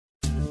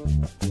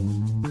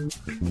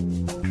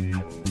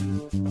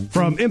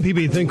From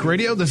MPB Think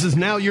Radio, this is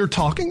Now You're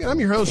Talking. I'm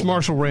your host,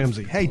 Marshall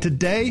Ramsey. Hey,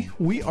 today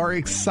we are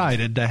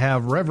excited to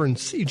have Reverend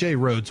C.J.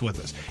 Rhodes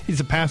with us. He's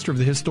a pastor of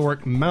the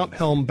historic Mount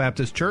Helm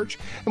Baptist Church,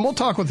 and we'll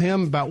talk with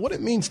him about what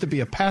it means to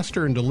be a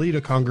pastor and to lead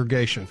a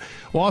congregation.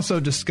 We'll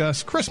also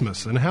discuss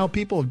Christmas and how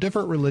people of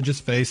different religious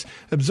faiths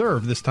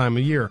observe this time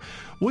of year.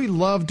 We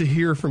love to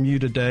hear from you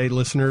today,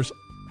 listeners.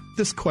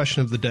 This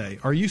question of the day: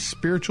 are you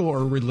spiritual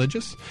or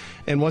religious?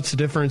 And what's the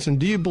difference? And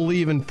do you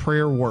believe in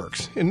prayer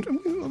works? And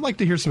I'd like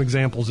to hear some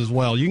examples as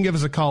well. You can give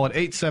us a call at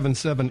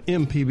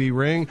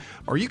 877-MPB-RING,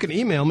 or you can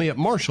email me at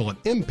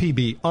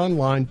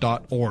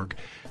marshall@mpbonline.org.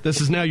 This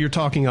is Now You're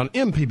Talking on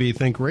MPB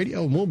Think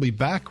Radio, and we'll be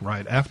back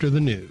right after the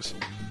news.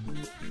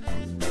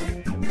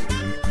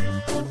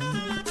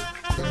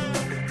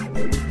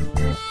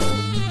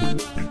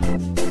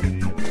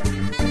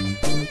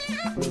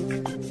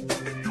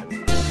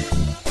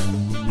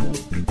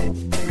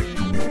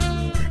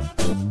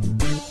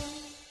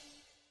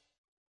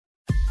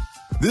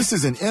 This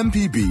is an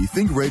MPB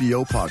Think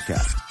Radio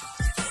podcast.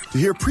 To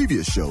hear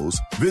previous shows,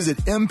 visit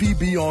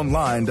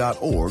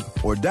mpbonline.org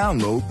or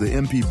download the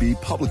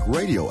MPB Public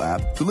Radio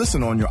app to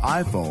listen on your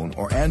iPhone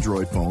or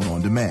Android phone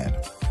on demand.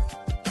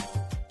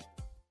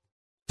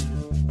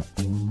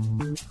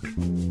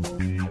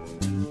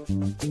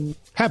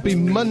 Happy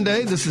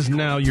Monday. This is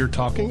Now You're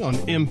Talking on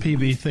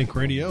MPB Think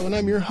Radio, and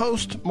I'm your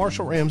host,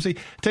 Marshall Ramsey.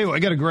 Tell you what, I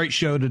got a great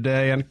show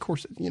today, and of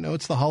course, you know,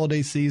 it's the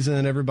holiday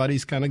season.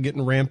 Everybody's kind of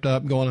getting ramped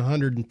up, going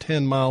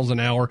 110 miles an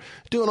hour,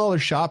 doing all their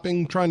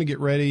shopping, trying to get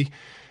ready.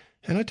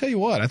 And I tell you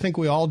what, I think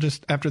we all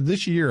just, after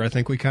this year, I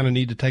think we kind of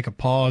need to take a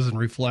pause and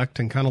reflect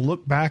and kind of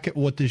look back at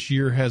what this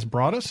year has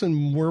brought us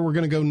and where we're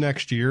going to go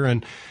next year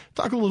and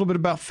talk a little bit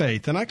about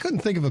faith. And I couldn't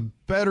think of a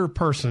better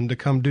person to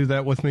come do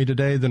that with me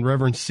today than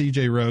Reverend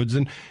C.J. Rhodes.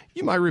 And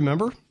you might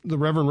remember the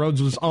Reverend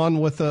Rhodes was on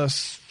with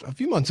us a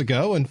few months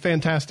ago, and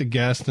fantastic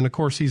guest. And of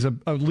course, he's a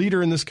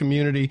leader in this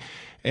community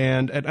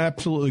and an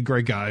absolutely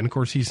great guy. And of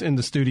course, he's in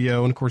the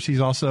studio. And of course, he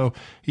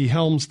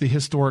helms the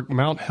historic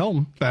Mount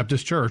Helm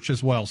Baptist Church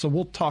as well. So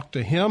we'll talk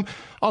to him.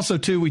 Also,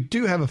 too, we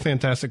do have a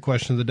fantastic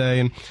question of the day.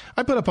 And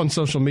I put up on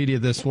social media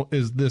this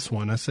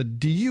one. I said,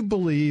 do you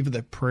believe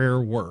that prayer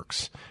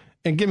works?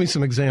 And give me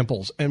some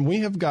examples. And we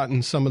have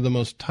gotten some of the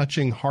most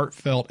touching,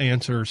 heartfelt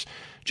answers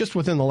just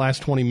within the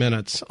last 20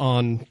 minutes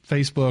on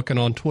Facebook and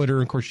on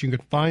Twitter. Of course, you can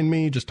find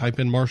me. Just type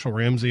in Marshall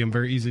Ramsey. I'm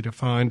very easy to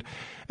find.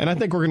 And I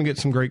think we're going to get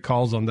some great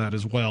calls on that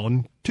as well.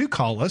 And to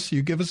call us,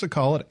 you give us a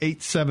call at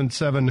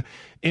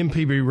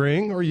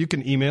 877-MPB-RING, or you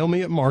can email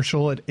me at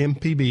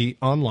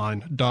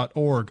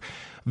marshall@mpbonline.org.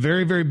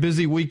 Very, very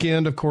busy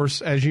weekend. Of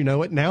course, as you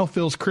know, it now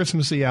feels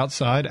Christmassy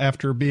outside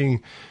after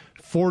being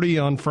 40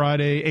 on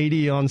Friday,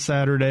 80 on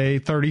Saturday,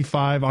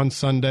 35 on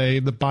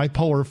Sunday. The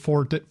bipolar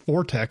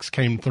vortex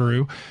came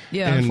through.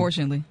 Yeah,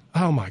 unfortunately.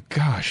 Oh, my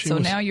gosh. So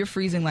now you're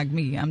freezing like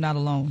me. I'm not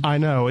alone. I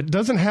know. It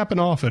doesn't happen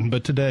often,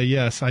 but today,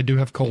 yes, I do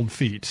have cold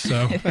feet.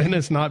 So, and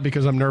it's not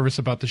because I'm nervous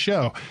about the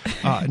show.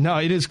 No,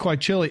 it is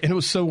quite chilly. And it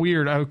was so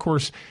weird. Of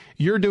course,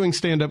 you're doing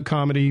stand-up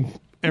comedy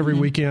every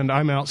weekend.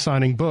 I'm out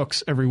signing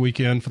books every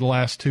weekend for the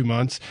last 2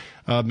 months.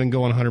 I've been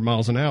going 100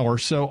 miles an hour.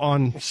 So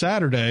on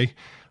Saturday,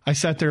 I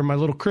sat there in my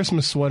little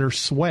Christmas sweater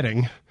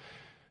sweating,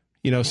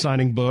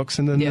 signing books.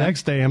 And then the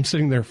next day I'm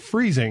sitting there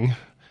freezing.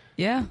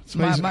 Yeah.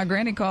 My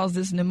granny calls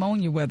this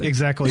pneumonia weather.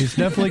 Exactly. It's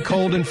definitely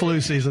cold and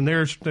flu season.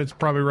 That's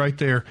probably right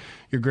there.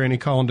 Your granny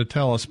calling to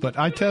tell us. But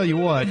I tell you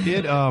what,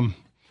 it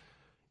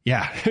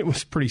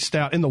was pretty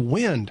stout. And the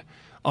wind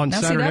on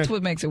Saturday. See, that's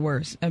what makes it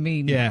worse. I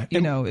mean,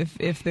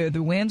 if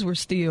the winds were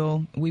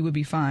still, we would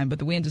be fine. But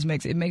the wind just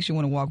makes you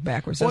want to walk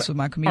backwards. That's what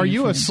my comedian.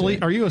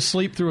 Are you a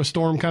sleep through a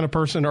storm kind of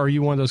person, or are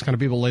you one of those kind of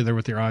people lay there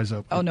with your eyes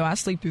open? Oh no, I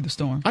sleep through the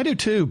storm. I do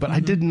too, but I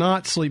did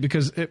not sleep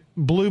because it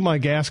blew my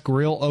gas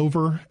grill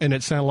over, and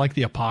it sounded like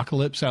the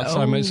apocalypse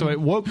outside. So it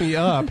woke me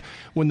up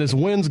when this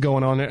wind's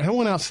going on. I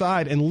went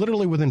outside, and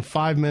literally within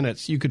 5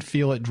 minutes, you could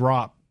feel it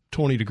drop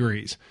 20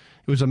 degrees.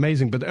 It was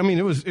amazing, but I mean,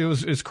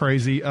 it's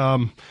crazy.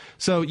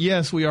 So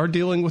yes, we are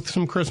dealing with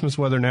some Christmas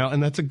weather now,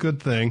 and that's a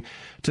good thing.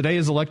 Today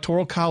is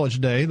Electoral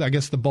College Day. I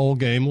guess the bowl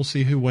game. We'll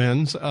see who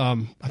wins. I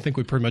think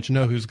we pretty much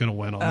know who's going to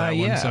win on that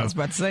one. So. I was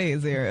about to say,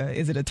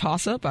 is it a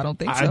toss-up? I don't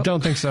think so. I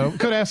don't think so.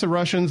 Could ask the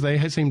Russians. They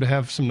seem to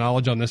have some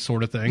knowledge on this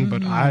sort of thing,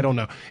 but I don't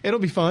know. It'll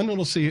be fun.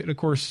 We'll see it, of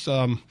course.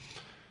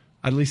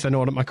 At least I know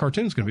what my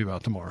cartoon's going to be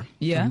about tomorrow.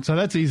 Yeah. So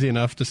that's easy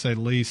enough to say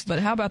the least. But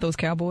how about those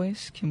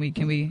Cowboys? Can we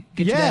get to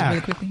that really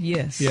quickly?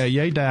 Yes. Yeah,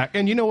 yay Dak.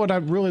 And you know what I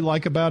really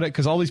like about it?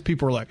 Because all these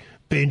people are like,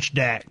 bench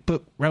Dak,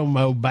 put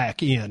Romo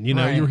back in.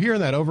 Right. You're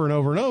hearing that over and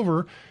over and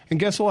over. And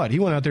guess what? He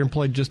went out there and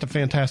played just a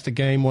fantastic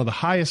game. One of the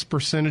highest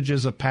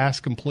percentages of pass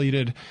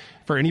completed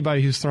for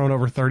anybody who's thrown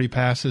over 30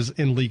 passes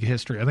in league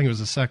history. I think it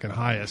was the second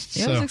highest.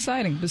 Yeah, it was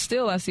exciting. But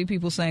still, I see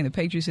people saying the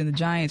Patriots and the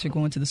Giants are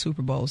going to the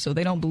Super Bowl, so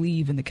they don't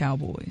believe in the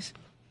Cowboys.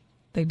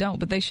 They don't,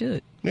 but they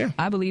should. Yeah.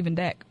 I believe in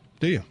Dak.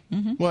 Do you?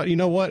 Mm-hmm. Well, you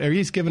know what?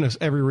 He's given us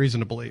every reason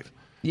to believe.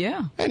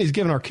 Yeah. And he's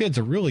given our kids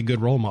a really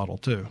good role model,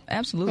 too.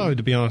 Absolutely. Oh,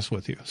 to be honest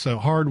with you. So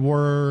hard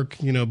work,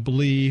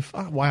 belief.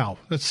 Oh, wow.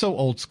 That's so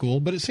old school,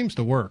 but it seems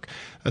to work,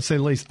 I'd say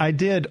the least. I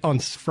did on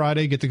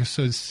Friday get to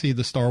see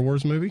the Star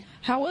Wars movie.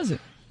 How was it?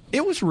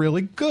 It was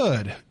really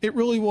good. It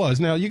really was.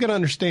 Now, you got to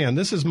understand,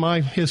 this is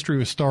my history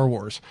with Star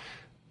Wars.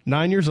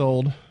 9 years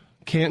old,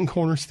 Canton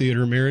Corners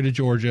Theater, Marietta,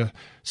 Georgia,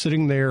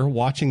 sitting there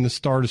watching the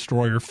Star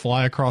Destroyer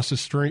fly across the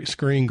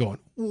screen going,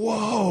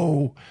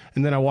 whoa!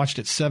 And then I watched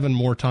it 7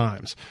 more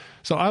times.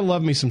 So I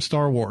love me some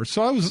Star Wars.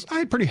 So I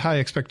had pretty high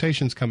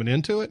expectations coming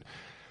into it.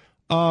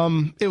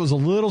 It was a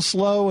little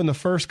slow in the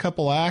first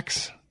couple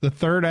acts. The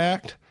third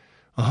act,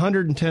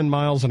 110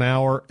 miles an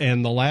hour,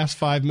 and the last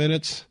 5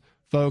 minutes,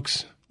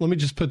 folks, let me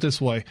just put it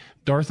this way.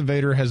 Darth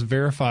Vader has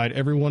verified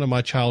every one of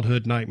my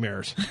childhood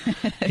nightmares.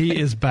 He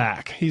is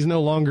back. He's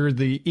no longer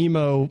the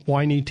emo,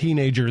 whiny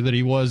teenager that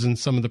he was in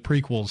some of the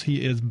prequels.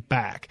 He is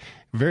back.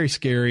 Very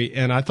scary,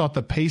 and I thought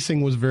the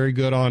pacing was very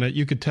good on it.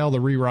 You could tell the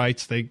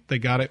rewrites, they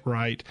got it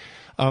right.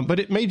 But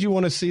it made you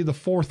want to see the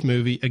fourth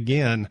movie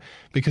again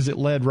because it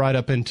led right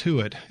up into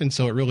it, and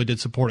so it really did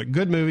support it.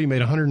 Good movie,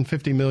 made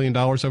 $150 million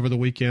over the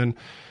weekend.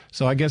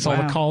 So I guess all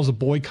the calls of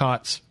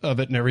boycotts of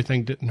it and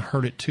everything didn't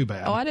hurt it too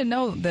bad. Oh, I didn't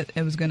know that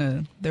it was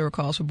there were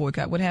calls for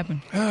boycott. What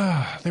happened?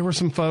 There were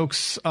some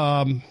folks,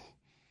 I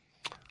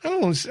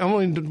don't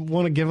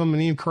want to give them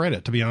any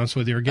credit, to be honest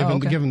with you, or give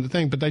them the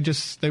thing, but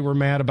they were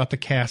mad about the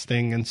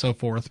casting and so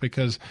forth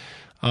because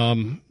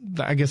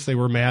I guess they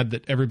were mad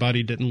that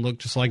everybody didn't look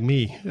just like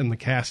me in the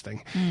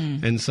casting.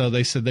 And so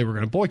they said they were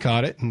going to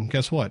boycott it, and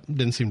guess what? It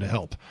didn't seem to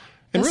help.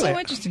 That's really so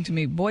interesting to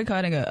me,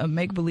 boycotting a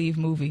make-believe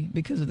movie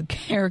because of the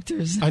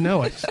characters. I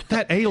know it.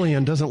 That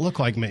alien doesn't look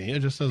like me. It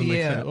just doesn't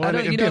make sense. Well,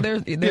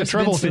 there's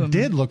trouble if it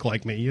did look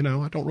like me. I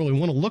don't really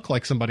want to look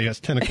like somebody has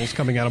tentacles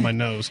coming out of my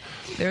nose.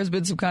 There's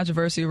been some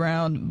controversy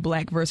around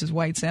black versus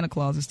white Santa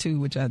Clauses, too,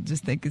 which I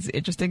just think is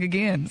interesting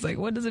again. It's like,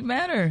 what does it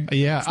matter?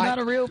 Yeah, it's not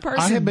a real person.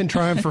 I have been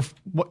trying for...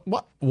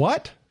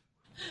 What?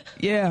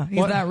 Yeah, he's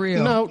not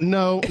real.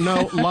 No,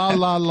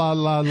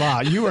 la.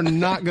 You are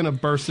not going to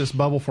burst this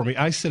bubble for me.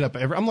 I sit up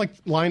I'm like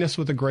Linus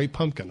with a great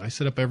pumpkin. I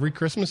sit up every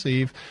Christmas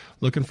Eve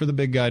looking for the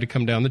big guy to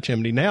come down the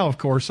chimney. Now, of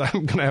course, I'm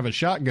going to have a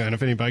shotgun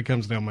if anybody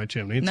comes down my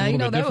chimney. It's a little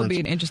bit that different. Would be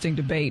an interesting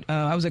debate.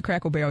 I was at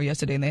Crackle Barrel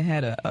yesterday, and they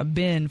had a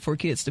bin for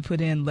kids to put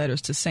in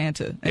letters to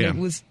Santa. And it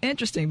was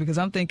interesting because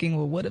I'm thinking,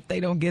 well, what if they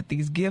don't get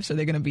these gifts? Are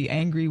they going to be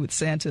angry with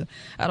Santa?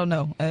 I don't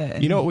know.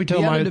 You know what we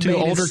tell my 2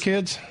 older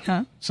kids?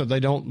 Huh? So they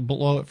don't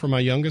blow it for my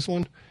youngest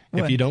one?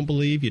 What? If you don't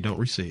believe, you don't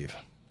receive.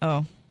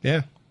 Oh.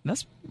 Yeah.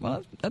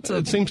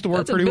 It seems to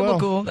work pretty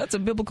well. That's a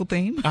biblical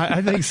theme.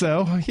 I think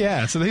so.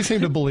 Yeah. So they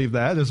seem to believe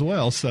that as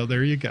well. So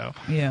there you go.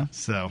 Yeah.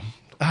 So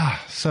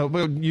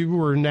you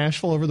were in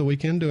Nashville over the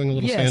weekend doing a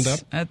little stand-up?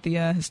 At the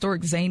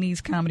historic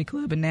Zanies Comedy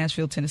Club in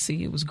Nashville,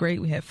 Tennessee. It was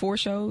great. We had 4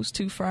 shows,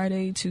 2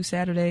 Friday, 2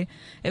 Saturday.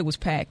 It was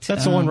packed.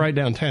 That's the one right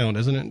downtown,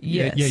 isn't it?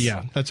 Yes.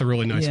 Yeah. That's a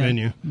really nice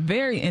venue.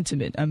 Very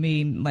intimate. I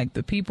mean, like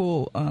the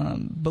people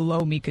below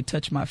me could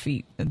touch my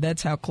feet.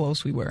 That's how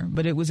close we were.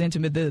 But it was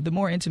intimate. The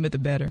more intimate, the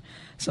better.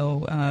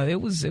 So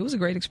it was a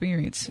great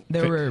experience.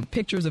 There were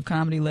pictures of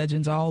comedy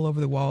legends all over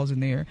the walls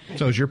in there.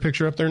 So is your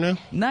picture up there now?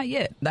 Not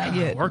yet.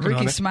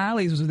 Ricky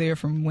Smiley was there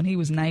from when he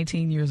was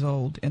 19 years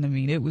old, and I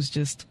mean, it was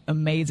just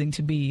amazing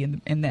to be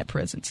in that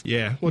presence.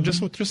 Yeah, well,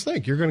 just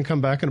think, you're going to come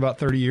back in about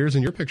 30 years,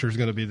 and your picture is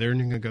going to be there, and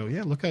you're going to go,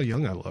 yeah, look how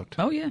young I looked.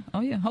 Oh yeah.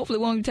 Hopefully,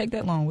 it won't even take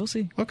that long. We'll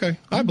see. Okay,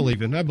 I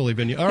believe in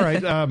you. All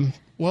right.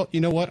 Well,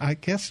 you know what? I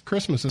guess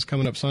Christmas is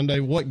coming up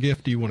Sunday. What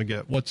gift do you want to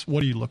get? What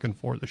are you looking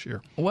for this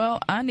year? Well,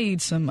 I need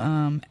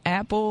some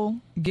Apple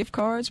gift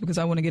cards because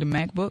I want to get a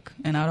MacBook,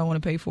 and I don't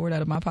want to pay for it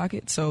out of my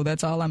pocket. So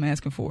that's all I'm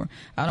asking for.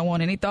 I don't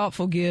want any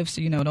thoughtful gifts.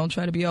 Don't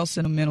try to be all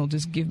sentimental.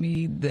 Just give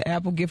me the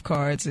Apple gift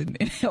cards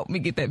and help me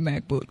get that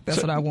MacBook.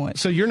 That's what I want.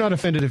 So you're not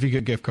offended if you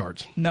get gift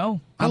cards? No,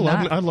 I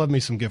love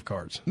me some gift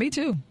cards. Me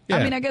too. Yeah.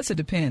 I mean, I guess it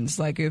depends.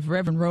 Like if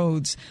Reverend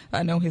Rhodes,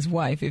 I know his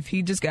wife, if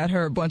he just got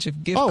her a bunch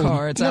of gift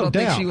cards, I don't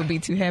think she would be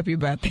too happy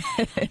about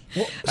that.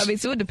 Well, I mean,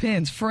 so it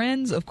depends.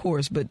 Friends, of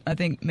course, but I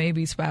think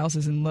maybe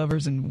spouses and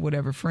lovers and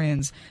whatever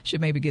friends should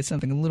maybe get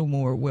something a little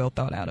more well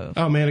thought out of.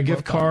 Oh man, a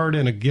gift card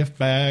and a gift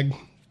bag.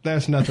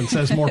 That's nothing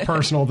says more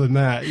personal than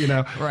that,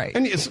 Right.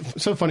 And it's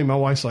so funny. My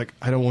wife's like,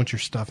 I don't want your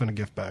stuff in a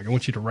gift bag. I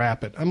want you to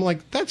wrap it. I'm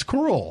like, that's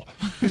cruel.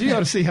 Because you got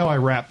to see how I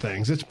wrap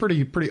things. It's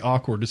pretty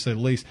awkward, to say the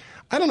least.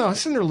 I don't know. I'm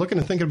sitting there looking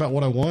and thinking about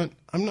what I want.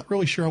 I'm not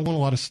really sure I want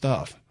a lot of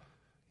stuff.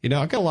 I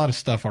got a lot of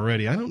stuff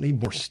already. I don't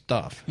need more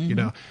stuff, I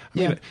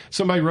mean,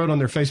 somebody wrote on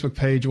their Facebook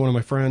page, one of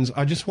my friends,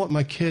 I just want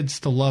my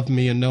kids to love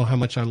me and know how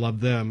much I love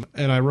them.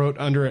 And I wrote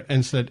under it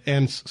and said,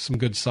 and some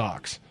good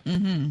socks.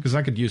 Because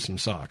I could use some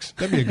socks.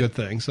 That'd be a good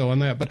thing. So on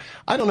that. But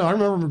I don't know. I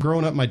remember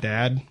growing up, my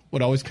dad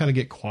would always kind of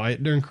get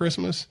quiet during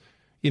Christmas.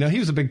 He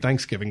was a big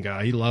Thanksgiving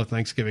guy. He loved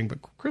Thanksgiving, but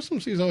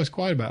Christmas he was always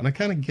quiet about it. And I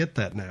kind of get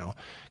that now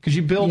because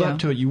you build up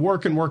to it. You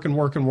work and work and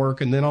work and work,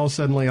 and then all of a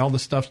sudden all the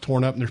stuff's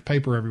torn up and there's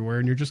paper everywhere,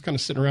 and you're just kind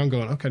of sitting around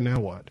going, okay, now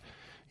what?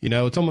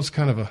 It's almost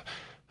kind of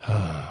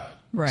a...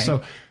 Right.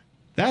 So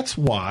That's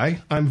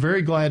why I'm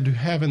very glad to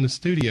have in the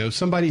studio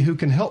somebody who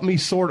can help me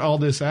sort all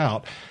this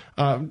out.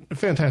 A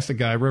fantastic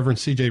guy. Reverend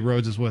C.J.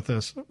 Rhodes is with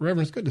us.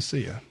 Reverend, it's good to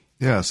see you.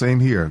 Yeah, same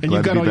here. And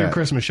you've got all your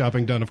Christmas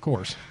shopping done, of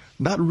course.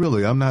 Not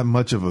really. I'm not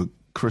much of a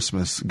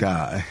Christmas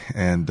guy,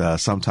 and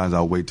sometimes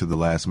I'll wait to the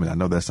last minute. I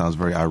know that sounds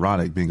very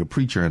ironic, being a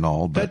preacher and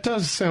all. But that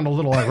does sound a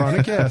little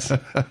ironic, yes.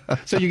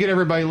 So you get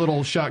everybody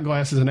little shot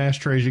glasses and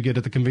ashtrays you get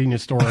at the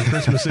convenience store on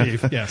Christmas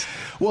Eve, yes.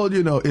 Well,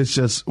 it's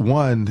just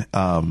one,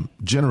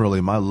 generally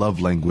my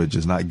love language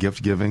is not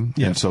gift giving,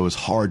 yes. And so it's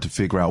hard to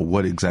figure out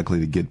what exactly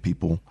to get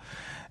people.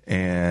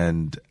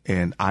 And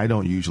I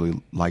don't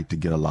usually like to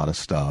get a lot of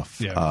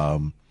stuff. Yeah.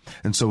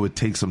 And so it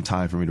takes some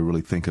time for me to really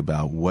think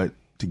about what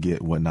to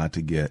get, what not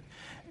to get.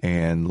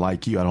 And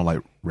like you, I don't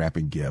like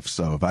wrapping gifts.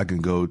 So if I can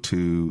go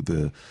to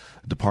the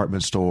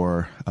department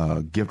store,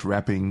 gift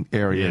wrapping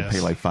area, yes. and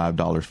pay like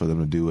 $5 for them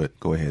to do it,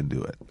 go ahead and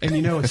do it. And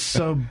it's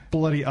so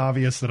bloody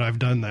obvious that I've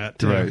done that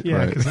too. Right, yeah,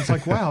 right. because it's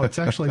like, wow, it's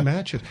actually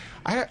matches.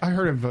 I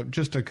heard of,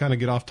 just to kind of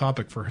get off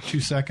topic for 2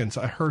 seconds,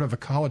 I heard of a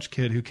college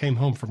kid who came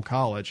home from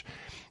college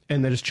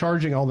and that is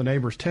charging all the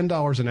neighbors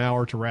 $10 an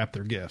hour to wrap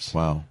their gifts.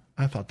 Wow.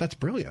 I thought, that's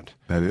brilliant.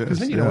 That is. Because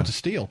then you know what to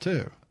steal,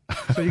 too.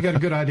 So you got a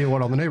good idea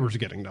what all the neighbors are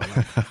getting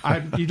done.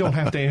 You don't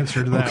have to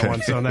answer to that one,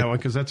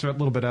 because that's a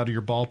little bit out of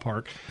your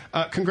ballpark.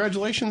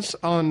 Congratulations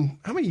on,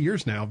 how many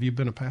years now have you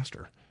been a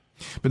pastor?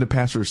 Been a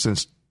pastor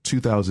since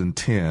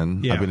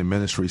 2010. Yeah. I've been in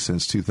ministry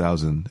since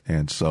 2000.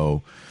 And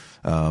so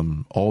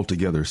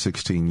altogether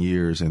 16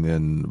 years and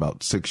then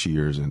about 6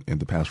 years in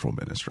the pastoral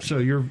ministry. So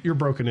you're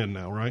broken in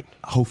now, right?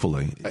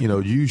 Hopefully.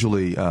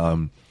 Usually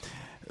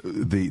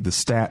the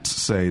stats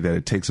say that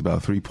it takes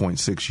about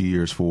 3.6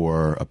 years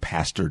for a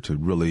pastor to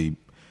really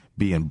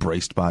be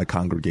embraced by a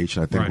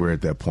congregation. I think right. We're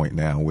at that point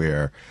now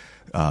where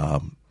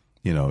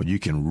you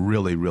can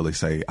really, really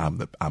say,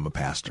 I'm a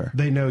pastor.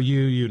 They know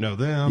you know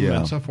them, yeah.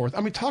 and so forth.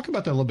 I mean, talk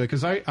about that a little bit,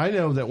 because I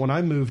know that when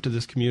I moved to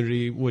this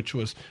community, which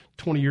was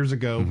 20 years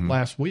ago mm-hmm.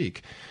 last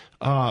week,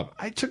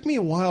 it took me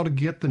a while to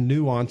get the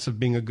nuance of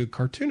being a good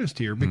cartoonist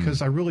here,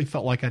 because I really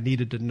felt like I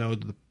needed to know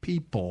the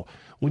people.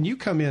 When you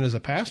come in as a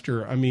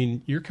pastor, I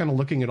mean, you're kind of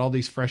looking at all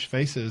these fresh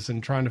faces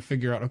and trying to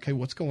figure out, okay,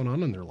 what's going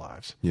on in their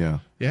lives? Yeah.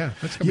 Yeah,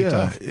 that's going to be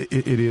tough.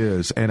 It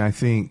is. And I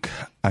think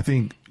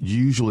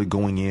usually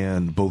going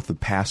in, both the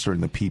pastor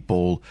and the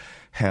people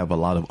have a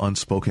lot of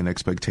unspoken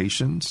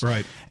expectations.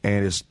 Right.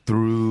 And it's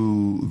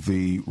through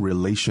the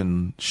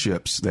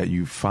relationships that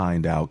you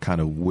find out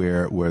kind of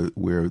where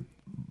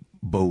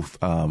both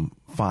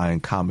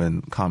find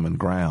common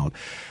ground.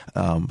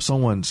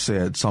 Someone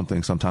said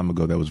something some time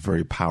ago that was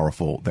very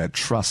powerful, that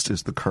trust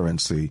is the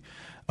currency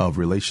of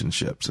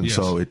relationships. And yes.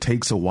 so it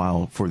takes a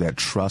while for that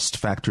trust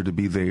factor to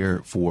be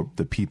there, for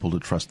the people to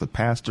trust the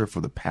pastor,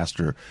 for the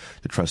pastor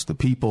to trust the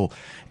people.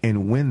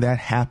 And when that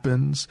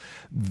happens,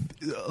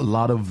 a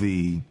lot of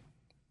the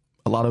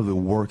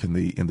work and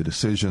the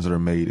decisions that are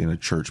made in a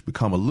church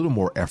become a little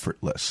more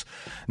effortless.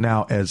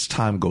 Now, as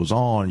time goes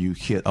on, you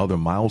hit other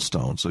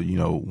milestones. So,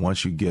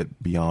 once you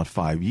get beyond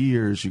 5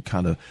 years, you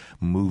kind of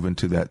move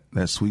into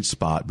that sweet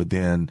spot. But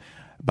then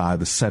by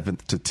the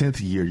 7th to 10th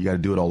year, you got to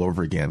do it all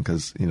over again,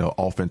 because,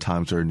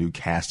 oftentimes there are a new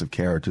cast of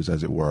characters,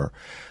 as it were.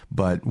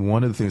 But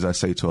one of the things I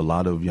say to a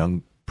lot of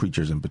young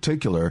preachers in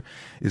particular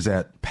is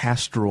that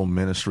pastoral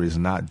ministry is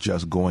not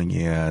just going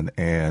in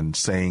and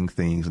saying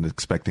things and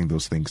expecting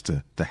those things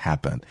to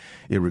happen.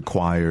 It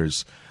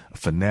requires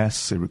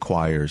finesse. It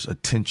requires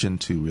attention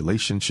to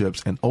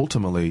relationships, and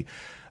ultimately,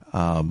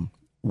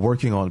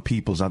 working on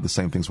people is not the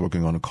same thing as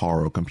working on a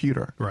car or a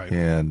computer. Right.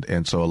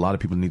 And so a lot of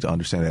people need to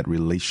understand that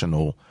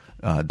relational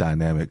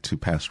dynamic to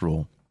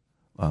pastoral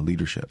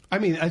leadership. I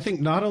mean, I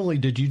think not only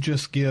did you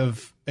just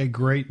give a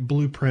great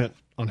blueprint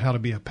on how to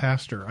be a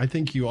pastor, I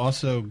think you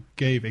also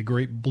gave a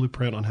great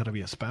blueprint on how to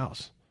be a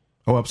spouse.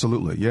 Oh,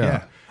 absolutely.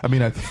 Yeah. I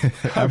mean,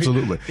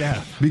 absolutely.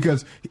 Yeah.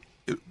 Because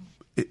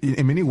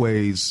in many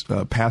ways,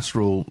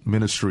 pastoral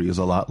ministry is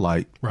a lot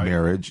like right.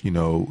 marriage.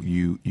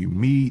 You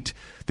meet,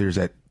 there's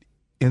that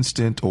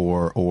instant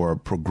or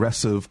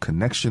progressive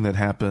connection that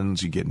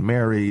happens. You get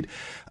married,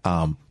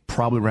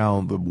 probably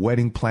around the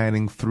wedding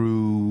planning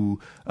through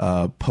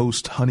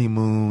post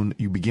honeymoon,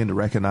 you begin to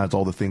recognize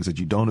all the things that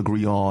you don't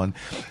agree on.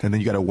 And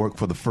then you got to work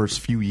for the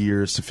first few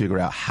years to figure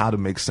out how to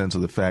make sense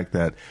of the fact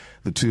that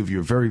the two of you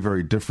are very,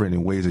 very different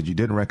in ways that you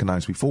didn't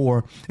recognize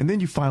before. And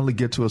then you finally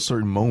get to a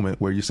certain moment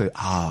where you say,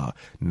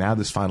 now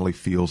this finally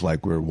feels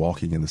like we're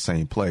walking in the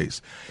same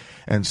place.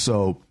 And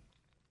so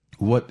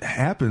what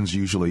happens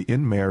usually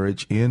in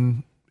marriage,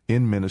 in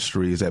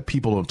ministry, is that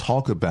people don't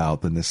talk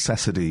about the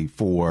necessity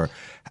for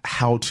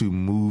how to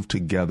move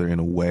together in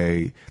a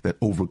way that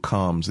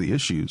overcomes the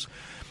issues.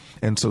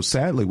 And so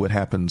sadly, what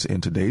happens in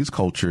today's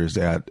culture is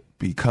that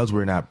because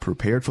we're not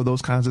prepared for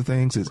those kinds of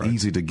things, it's right.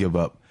 easy to give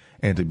up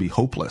and to be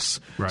hopeless.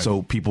 Right.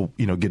 So people,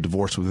 get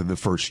divorced within the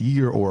first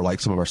year, or like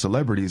some of our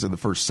celebrities in the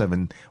first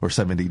 7 or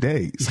 70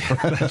 days. Yeah,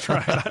 that's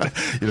right.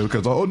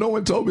 Because, no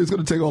one told me it's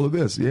going to take all of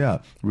this. Yeah.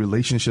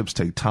 Relationships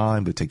take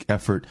time, they take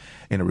effort,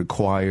 and it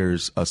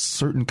requires a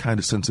certain kind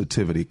of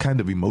sensitivity,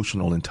 kind of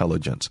emotional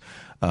intelligence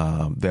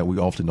that we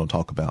often don't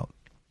talk about.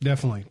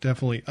 Definitely.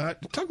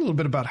 Talk a little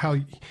bit about how,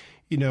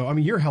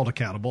 you're held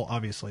accountable.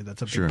 Obviously,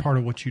 that's a big part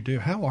of what you do.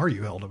 How are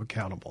you held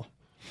accountable?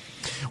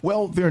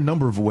 Well, there are a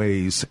number of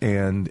ways,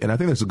 and I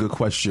think that's a good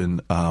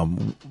question.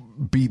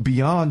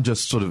 Beyond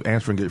just sort of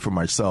answering it for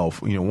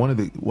myself, one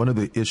of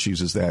the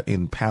issues is that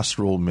in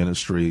pastoral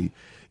ministry,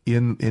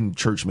 in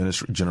church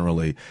ministry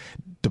generally,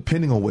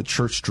 depending on what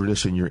church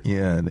tradition you're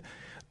in,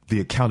 the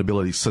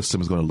accountability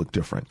system is going to look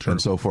different. True.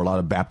 And so for a lot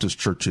of Baptist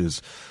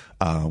churches,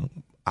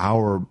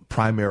 our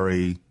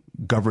primary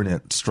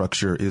governance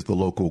structure is the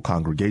local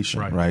congregation,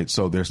 right?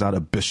 So there's not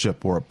a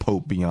bishop or a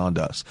pope beyond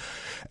us.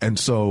 And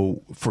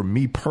so for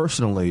me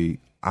personally,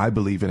 I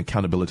believe in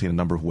accountability in a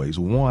number of ways.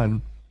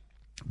 One,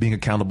 being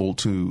accountable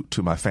to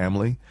my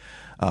family,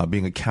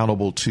 being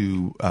accountable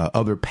to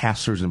other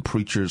pastors and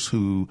preachers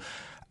who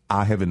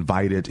I have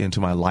invited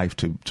into my life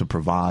to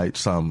provide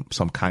some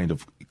kind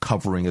of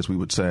covering, as we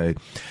would say,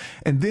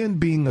 and then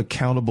being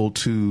accountable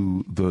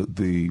to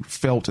the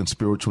felt and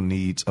spiritual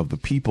needs of the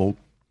people.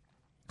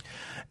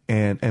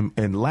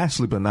 And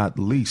lastly, but not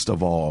least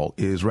of all,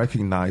 is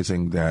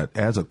recognizing that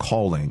as a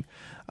calling,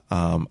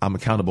 I'm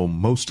accountable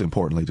most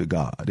importantly to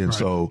God. And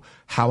so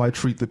how I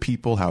treat the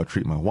people, how I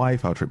treat my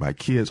wife, how I treat my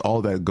kids,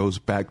 all that goes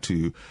back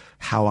to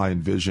how I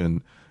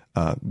envision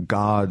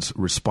God's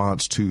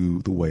response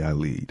to the way I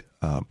lead.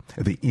 At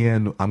the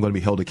end, I'm going to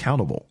be held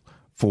accountable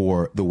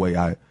for the way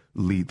I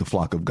lead the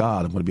flock of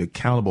God. I'm going to be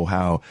accountable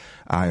how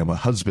I am a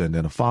husband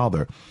and a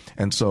father.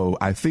 And so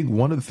I think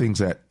one of the things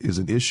that is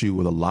an issue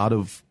with a lot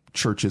of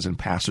churches and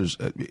pastors,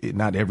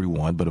 not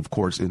everyone, but of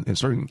course in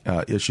certain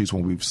issues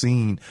when we've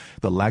seen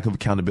the lack of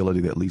accountability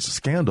that leads to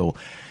scandal,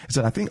 is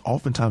that I think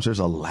oftentimes there's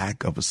a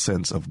lack of a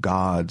sense of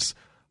God's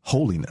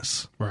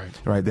holiness, right?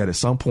 That at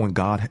some point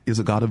God is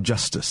a God of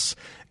justice,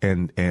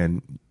 and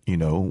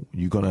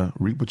you're going to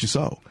reap what you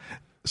sow.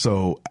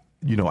 So,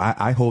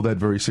 I hold that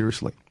very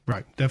seriously.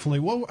 Right, definitely.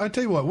 Well, I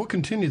tell you what, we'll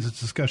continue this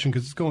discussion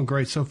because it's going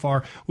great so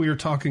far. We are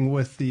talking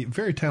with the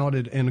very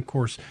talented and, of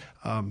course,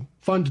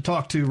 fun to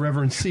talk to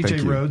Reverend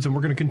C.J. Rhodes, and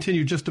we're going to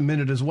continue just a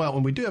minute as well.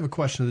 And we do have a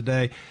question of the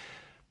day.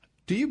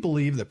 Do you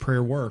believe that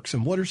prayer works?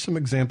 And what are some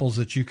examples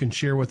that you can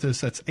share with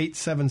us? That's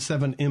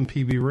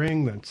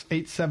 877-MPB-RING. That's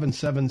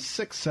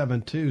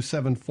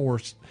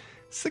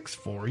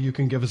 877-672-7464. You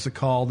can give us a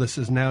call. This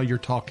is Now You're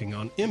Talking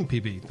on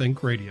MPB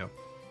Think Radio.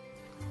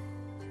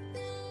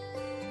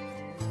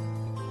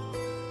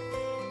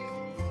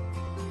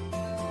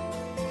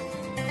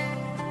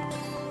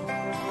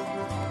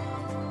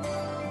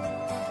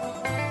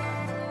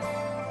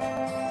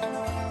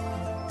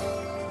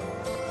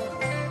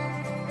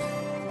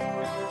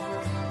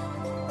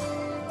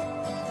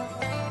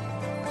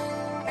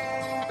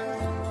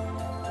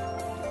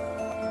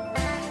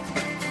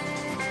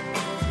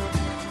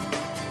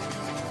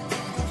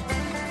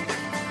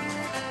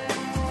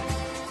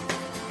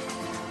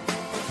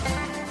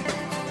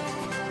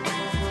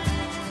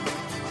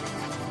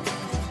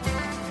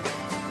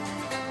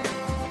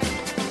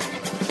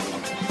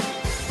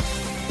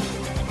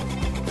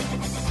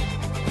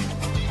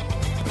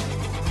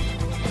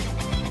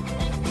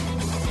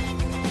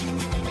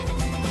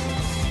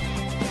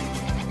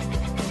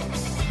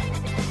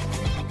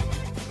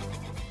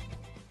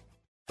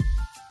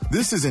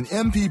 This is an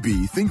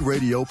MPB Think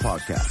Radio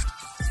podcast.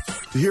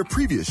 To hear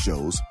previous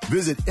shows,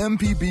 visit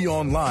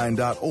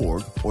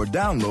mpbonline.org or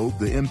download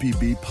the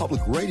MPB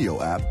Public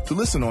Radio app to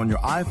listen on your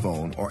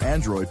iPhone or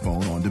Android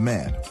phone on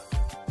demand.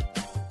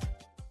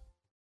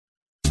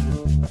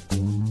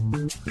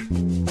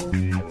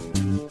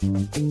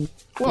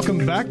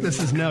 Welcome back.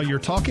 This is Now You're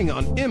Talking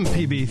on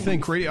MPB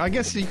Think Radio. I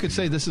guess you could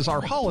say this is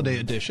our holiday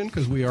edition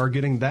because we are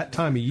getting that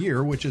time of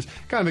year, which is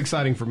kind of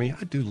exciting for me.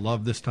 I do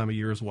love this time of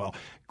year as well.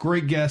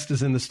 Great guest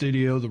is in the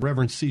studio, the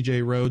Reverend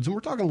C.J. Rhodes, and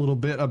we're talking a little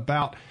bit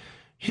about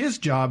his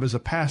job as a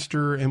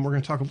pastor, and we're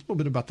going to talk a little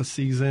bit about the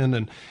season.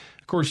 And,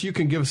 of course, you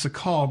can give us a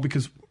call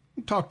because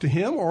talk to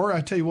him, or I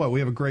tell you what, we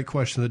have a great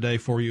question of the day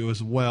for you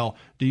as well.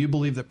 Do you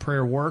believe that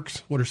prayer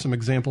works? What are some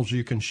examples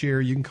you can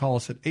share? You can call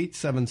us at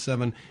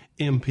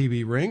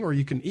 877-MPB-RING, or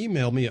you can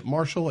email me at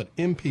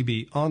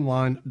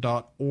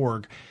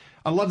marshall@mpbonline.org.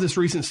 I love this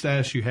recent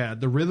status you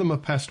had. The rhythm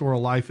of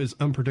pastoral life is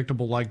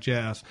unpredictable like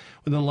jazz.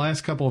 Within the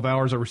last couple of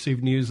hours, I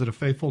received news that a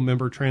faithful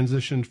member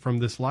transitioned from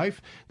this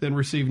life, then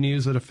received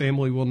news that a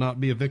family will not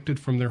be evicted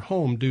from their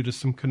home due to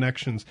some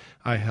connections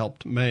I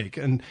helped make.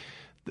 And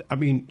I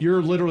mean,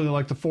 you're literally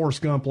like the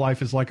Forrest Gump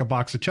life is like a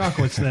box of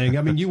chocolates thing.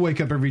 I mean, you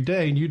wake up every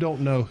day and you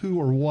don't know who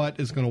or what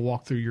is going to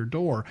walk through your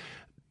door.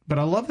 But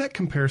I love that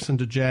comparison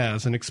to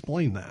jazz, and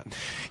explain that.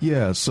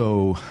 Yeah,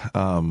 so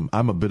I'm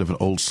a bit of an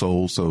old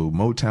soul, so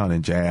Motown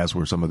and jazz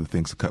were some of the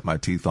things to cut my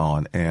teeth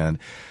on. And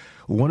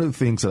one of the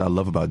things that I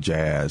love about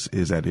jazz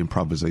is that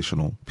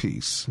improvisational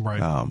piece.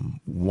 Right.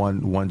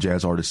 One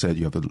jazz artist said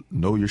you have to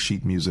know your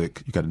sheet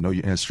music, you got to know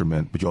your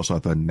instrument, but you also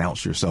have to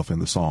announce yourself in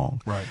the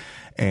song. Right.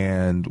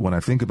 And when I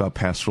think about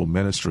pastoral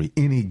ministry,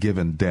 any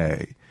given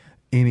day,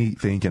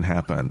 anything can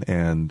happen.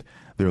 And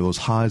there are those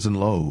highs and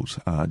lows,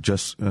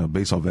 just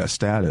based off that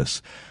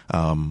status.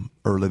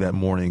 Early that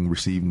morning,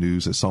 received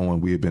news that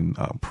someone we had been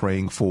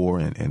praying for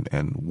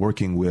and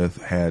working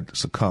with had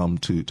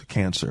succumbed to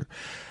cancer.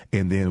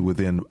 And then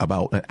within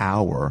about an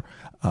hour,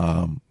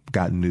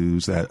 got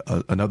news that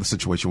another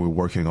situation we're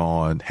working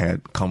on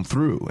had come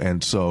through.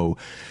 And so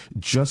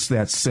just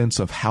that sense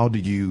of how do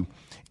you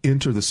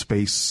enter the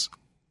space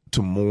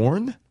to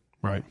mourn,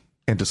 right,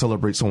 and to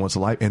celebrate someone's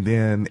life, and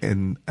then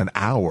in an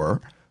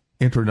hour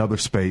enter another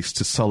space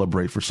to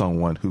celebrate for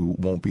someone who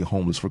won't be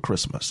homeless for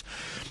Christmas.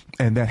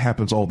 And that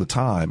happens all the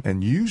time.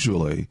 And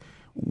usually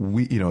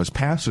we, as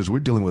pastors, we're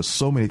dealing with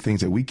so many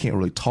things that we can't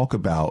really talk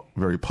about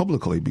very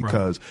publicly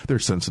because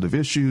there's sensitive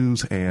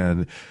issues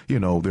and,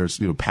 there's,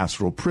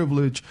 pastoral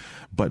privilege.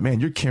 But man,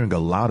 you're carrying a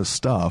lot of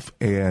stuff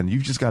and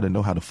you just got to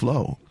know how to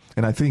flow.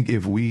 And I think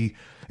if we,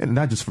 and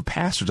not just for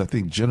pastors, I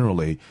think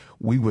generally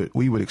we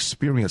would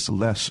experience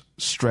less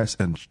stress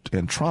and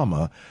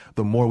trauma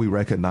the more we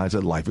recognize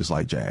that life is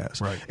like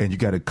jazz. Right. And you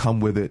got to come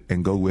with it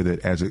and go with it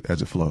as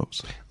it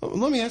flows.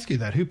 Let me ask you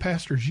that. Who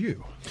pastors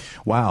you?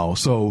 Wow.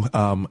 So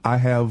I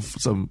have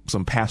some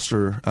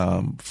pastor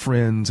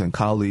friends and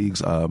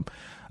colleagues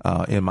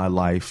in my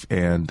life,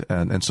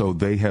 and so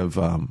they have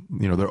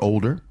they're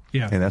older.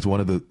 Yeah. And that's one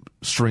of the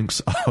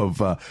strengths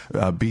of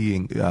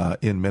being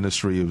in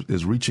ministry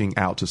is reaching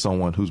out to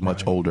someone who's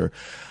much older.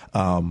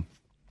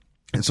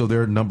 And so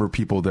there are a number of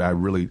people that I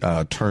really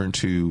turn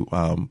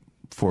to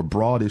for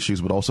broad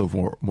issues, but also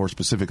for more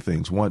specific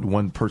things.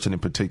 One person in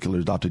particular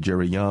is Dr.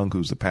 Jerry Young,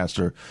 who's the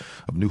pastor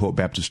of New Hope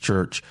Baptist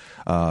Church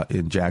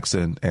in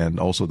Jackson and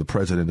also the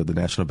president of the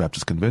National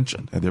Baptist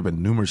Convention. And there have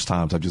been numerous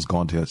times I've just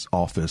gone to his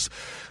office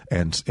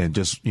and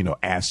just,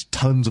 asked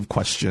tons of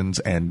questions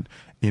and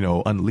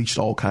unleashed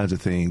all kinds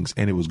of things.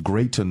 And it was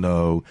great to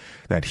know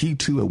that he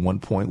too at one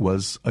point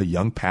was a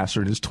young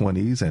pastor in his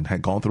 20s and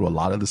had gone through a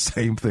lot of the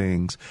same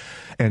things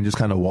and just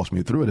kind of walked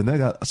me through it. And then I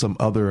got some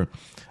other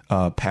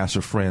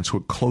pastor friends who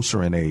are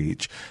closer in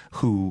age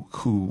who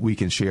we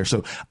can share.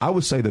 So I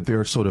would say that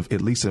there are sort of,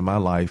 at least in my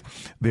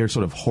life, there's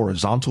sort of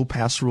horizontal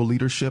pastoral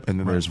leadership and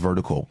then there's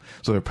vertical.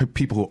 So there are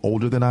people who are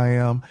older than I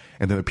am,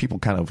 and then there are people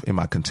kind of in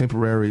my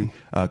contemporary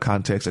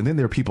context, and then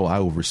there are people I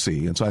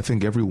oversee. And so I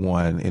think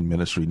everyone in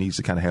ministry needs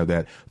to kind of have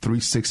that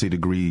 360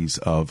 degrees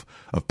of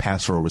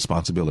pastoral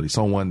responsibility.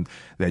 Someone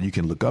that you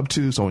can look up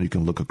to, someone you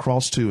can look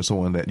across to, and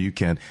someone that you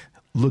can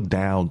look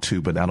down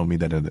to, but I don't mean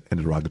that in a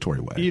derogatory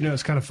way.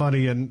 It's kind of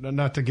funny, and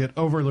not to get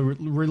overly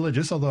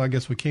religious, although I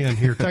guess we can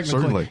here.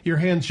 Technically, your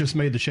hands just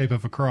made the shape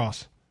of a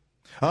cross.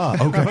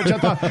 Okay. Which I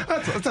thought,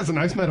 that's a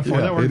nice metaphor.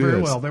 Yeah, that worked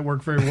very well. That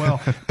worked very well.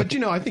 But,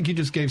 I think you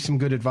just gave some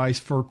good advice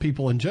for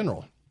people in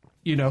general.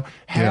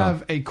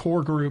 Have a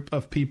core group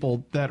of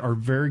people that are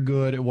very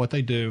good at what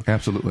they do.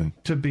 Absolutely.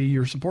 To be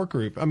your support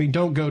group. I mean,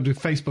 don't go to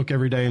Facebook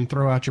every day and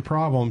throw out your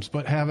problems,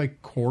 but have a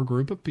core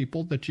group of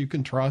people that you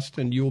can trust,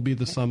 and you will be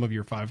the sum of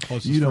your 5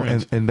 closest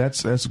friends. And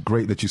that's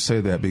great that you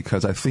say that,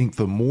 because I think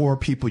the more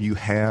people you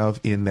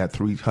have in that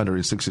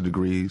 360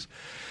 degrees,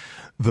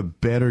 the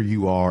better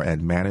you are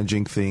at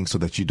managing things so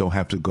that you don't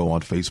have to go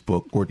on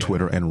Facebook or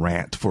Twitter and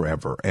rant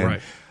forever.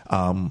 And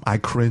I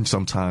cringe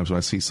sometimes when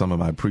I see some of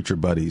my preacher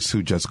buddies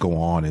who just go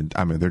on and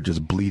they're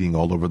just bleeding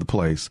all over the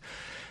place.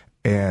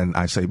 And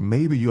I say,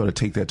 maybe you ought to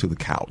take that to the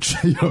couch.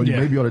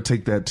 Maybe you ought to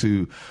take that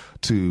to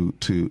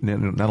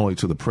not only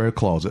to the prayer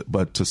closet,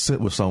 but to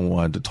sit with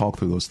someone to talk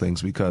through those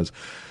things, because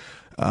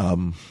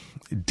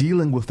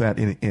dealing with that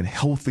in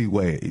healthy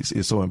ways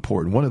is so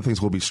important. One of the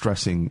things we'll be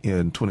stressing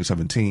in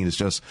 2017 is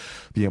just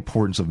the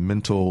importance of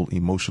mental,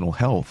 emotional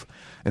health.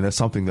 And that's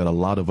something that a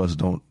lot of us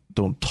don't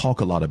talk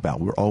a lot about.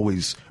 We're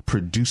always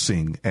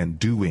producing and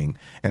doing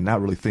and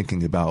not really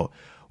thinking about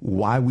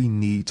why we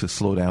need to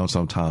slow down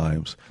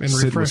sometimes, and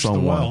sit with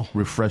someone,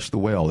 refresh the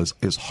well.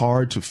 It's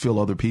hard to fill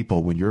other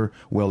people when your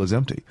well is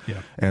empty.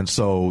 Yeah. And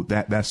so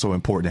that's so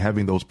important.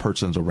 Having those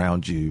persons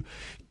around you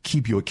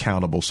keep you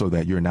accountable so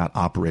that you're not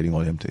operating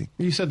on empty.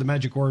 You said the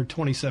magic word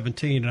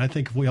 2017, and I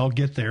think if we all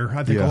get there,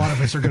 I think a lot of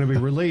us are going to be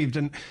relieved.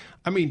 And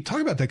talk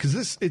about that,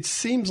 because it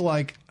seems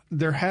like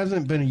there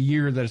hasn't been a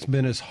year that's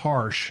been as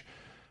harsh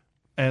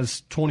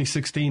as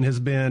 2016 has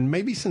been,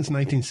 maybe since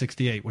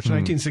 1968, which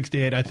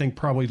 1968, I think,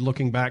 probably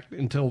looking back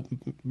World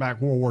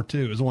War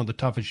II, is one of the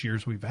toughest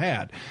years we've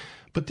had.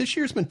 But this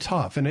year's been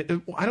tough,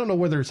 and I don't know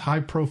whether it's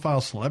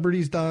high-profile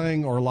celebrities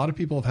dying or a lot of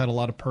people have had a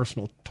lot of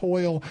personal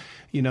toil.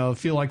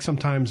 Feel like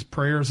sometimes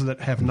prayers that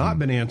have not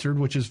been answered,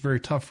 which is very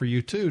tough for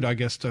you too, I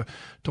guess, to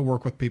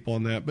work with people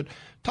on that. But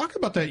talk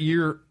about that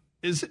year.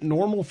 Is it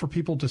normal for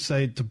people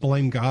to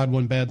blame God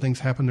when bad things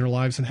happen in their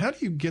lives? And how do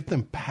you get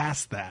them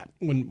past that?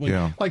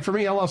 Like for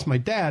me, I lost my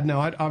dad.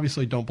 Now, I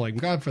obviously don't blame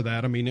God for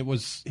that.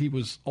 He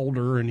was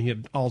older and he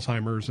had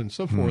Alzheimer's and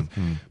so forth,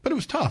 but it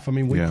was tough.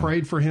 We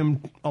prayed for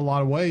him a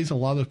lot of ways. A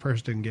lot of those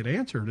prayers didn't get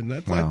answered. And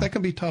that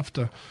can be tough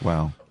to.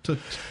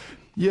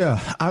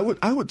 Yeah,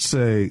 I would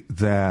say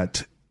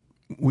that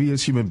we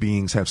as human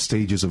beings have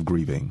stages of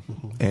grieving.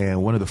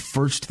 And one of the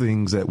first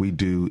things that we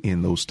do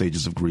in those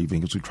stages of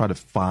grieving is we try to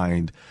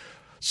find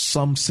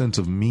some sense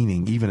of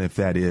meaning, even if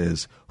that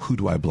is, who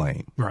do I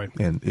blame? Right.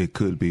 And it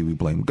could be we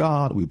blame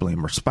God, we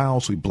blame our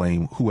spouse, we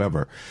blame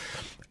whoever.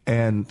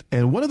 And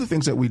one of the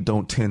things that we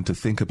don't tend to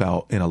think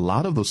about in a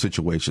lot of those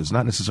situations,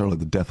 not necessarily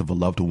the death of a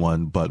loved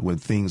one, but when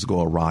things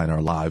go awry in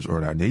our lives or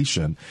in our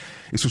nation,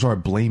 is to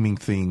start blaming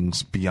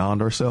things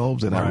beyond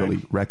ourselves and not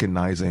really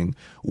recognizing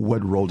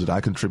what role did I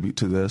contribute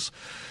to this.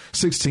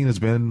 16 has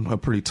been a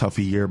pretty tough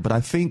year, but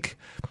I think,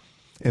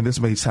 and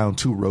this may sound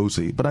too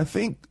rosy, but I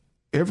think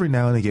every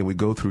now and again we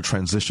go through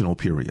transitional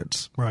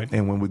periods. Right.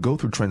 And when we go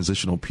through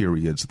transitional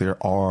periods, there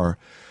are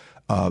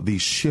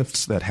these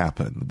shifts that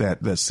happen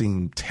that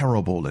seem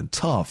terrible and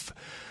tough.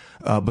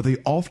 But they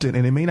often,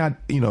 and it may not,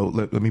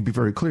 let me be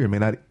very clear, it may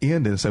not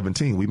end in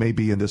 17. We may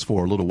be in this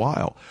for a little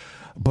while.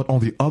 But on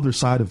the other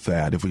side of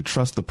that, if we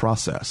trust the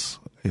process,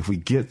 if we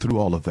get through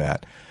all of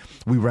that,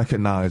 we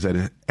recognize that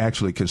it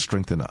actually can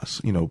strengthen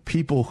us.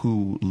 People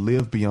who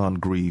live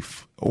beyond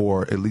grief,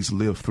 or at least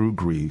live through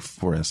grief,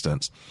 for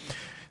instance,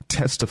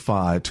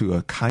 testify to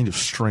a kind of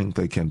strength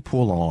they can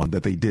pull on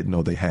that they didn't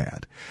know they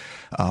had,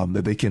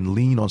 that they can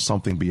lean on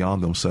something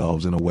beyond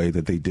themselves in a way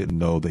that they didn't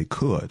know they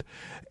could.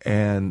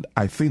 And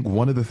I think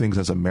one of the things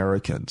as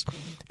Americans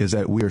is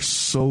that we are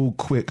so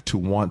quick to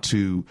want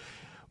to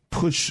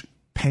push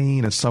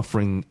pain and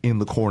suffering in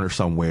the corner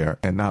somewhere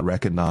and not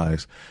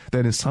recognize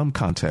that in some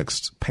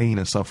contexts, pain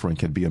and suffering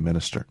can be a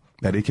minister,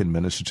 that it can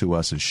minister to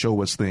us and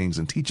show us things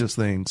and teach us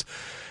things.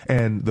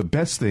 And the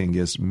best thing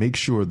is make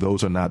sure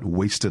those are not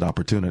wasted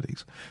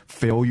opportunities.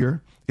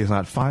 Failure is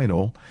not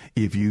final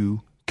if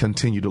you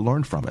continue to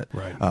learn from it.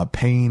 Right.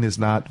 Pain is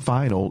not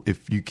final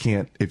if you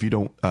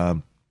don't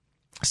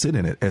sit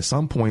in it. At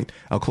some point,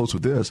 I'll close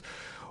with this.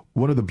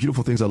 One of the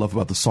beautiful things I love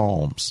about the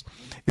Psalms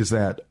is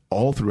that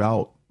all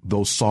throughout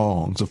those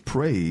songs of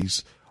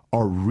praise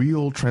are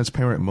real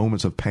transparent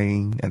moments of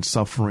pain and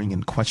suffering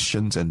and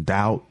questions and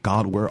doubt.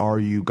 God, where are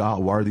you?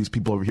 God, why are these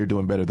people over here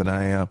doing better than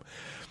I am?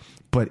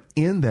 But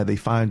in that, they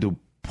find a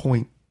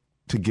point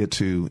to get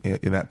to,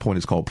 and that point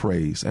is called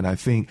praise. And I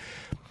think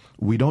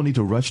we don't need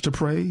to rush to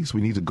praise. We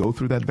need to go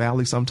through that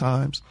valley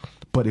sometimes.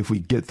 But if we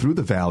get through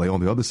the valley,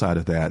 on the other side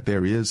of that,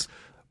 there is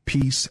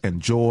peace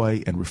and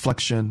joy and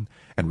reflection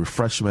and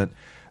refreshment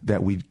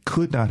that we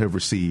could not have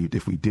received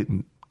if we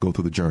didn't go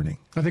through the journey.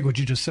 I think what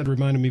you just said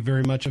reminded me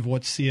very much of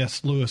what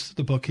C.S. Lewis,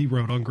 the book he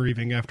wrote on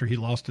grieving after he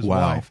lost his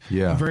wife.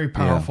 Yeah. Very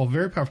powerful,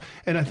 very powerful.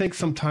 And I think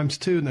sometimes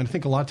too, and I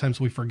think a lot of times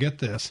we forget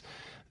this,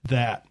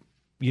 that,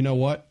 you know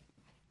what?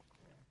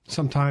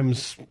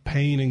 Sometimes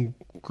pain and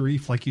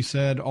grief, like you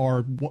said,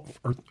 are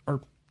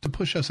to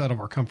push us out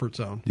of our comfort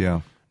zone. Yeah.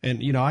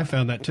 And, I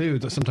found that too,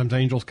 that sometimes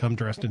angels come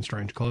dressed in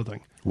strange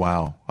clothing.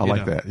 Wow. I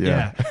like that.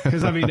 Yeah.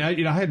 Because, I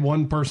had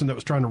one person that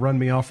was trying to run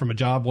me off from a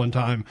job one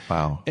time.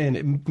 Wow. And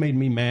it made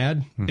me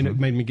mad, and it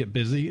made me get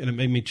busy, and it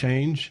made me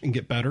change and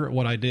get better at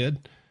what I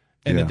did.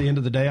 And at the end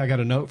of the day, I got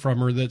a note from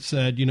her that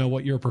said, you know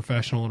what, you're a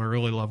professional, and I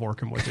really love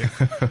working with you.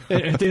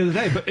 At the end of the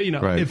day, but,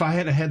 if I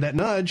hadn't had that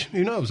nudge,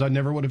 who knows, I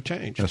never would have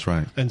changed. That's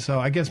right. And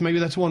so I guess maybe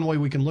that's one way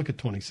we can look at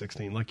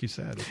 2016, like you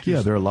said.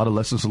 There are a lot of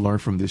lessons to learn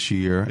from this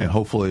year, and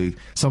hopefully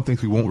some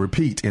things we won't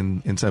repeat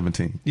in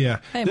 17. Yeah.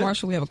 Hey,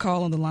 Marshall, we have a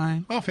call on the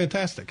line. Oh,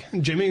 fantastic.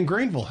 Jimmy in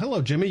Greenville.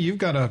 Hello, Jimmy. You've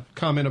got a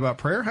comment about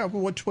prayer.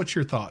 What's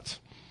your thoughts?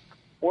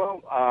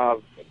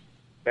 Well,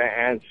 to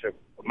answer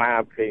my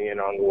opinion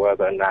on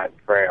whether or not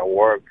prayer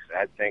works,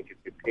 I think it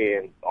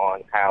depends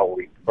on how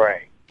we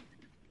pray.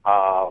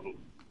 I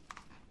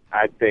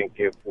think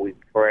if we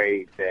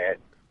pray that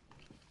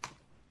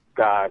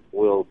God's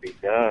will be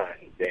done,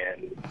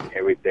 then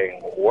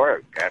everything will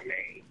work. I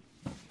mean,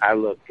 I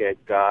look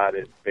at God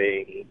as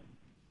being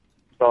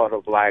sort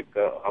of like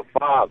a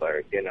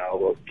father.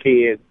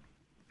 Kids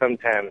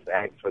sometimes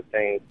ask for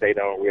things they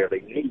don't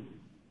really need,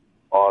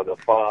 or the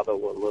father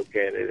will look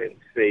at it and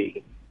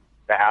see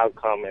the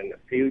outcome in the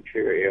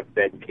future if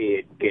that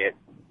kid gets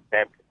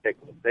that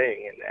particular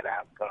thing, and that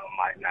outcome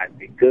might not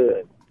be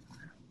good.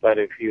 But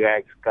if you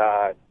ask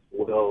God's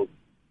will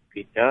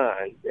be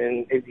done,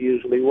 then it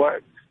usually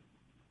works.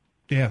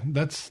 Yeah,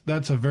 that's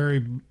a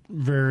very,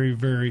 very,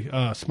 very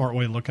smart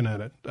way of looking at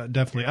it.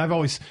 Definitely, I've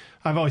always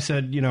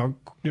said,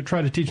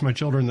 try to teach my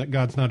children that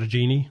God's not a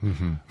genie,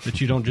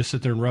 that you don't just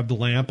sit there and rub the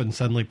lamp and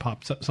suddenly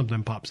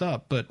something pops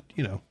up. But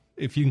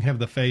if you can have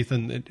the faith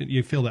and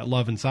you feel that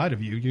love inside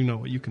of you,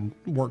 you can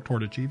work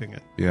toward achieving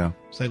it. Yeah.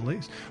 To say the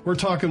least. We're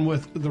talking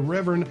with the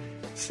Reverend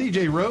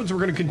C.J. Rhodes. We're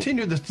going to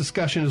continue this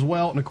discussion as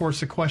well. And, of course,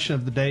 the question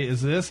of the day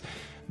is this.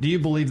 Do you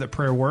believe that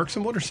prayer works?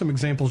 And what are some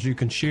examples you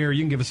can share?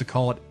 You can give us a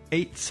call at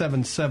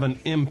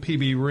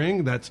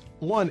 877-MPB-RING. That's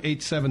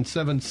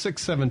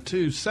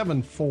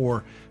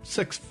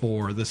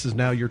 1-877-672-7464. This is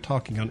Now You're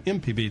Talking on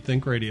MPB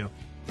Think Radio.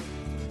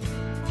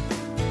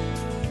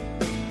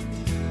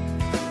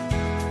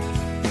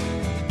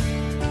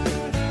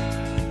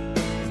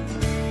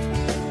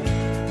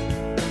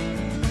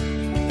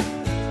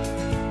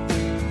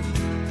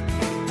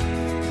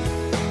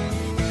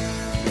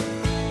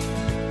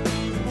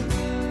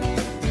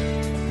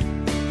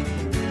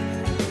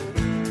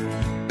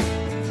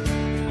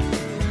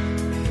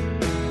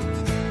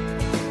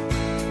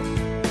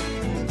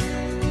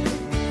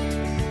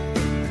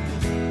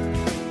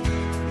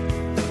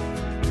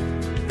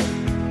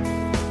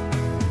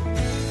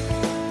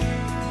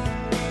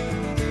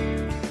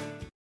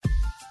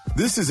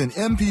 This is an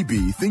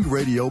MPB Think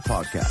Radio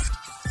podcast.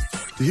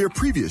 To hear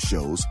previous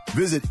shows,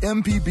 visit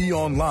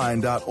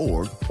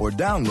mpbonline.org or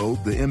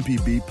download the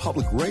MPB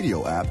Public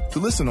Radio app to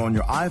listen on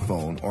your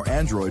iPhone or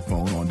Android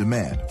phone on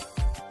demand.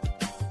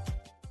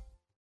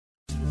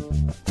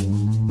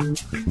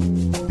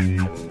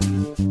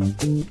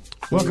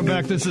 Welcome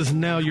back. This is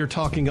Now You're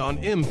Talking on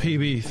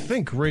MPB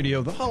Think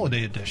Radio, the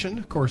holiday edition.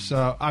 Of course,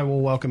 I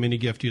will welcome any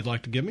gift you'd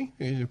like to give me.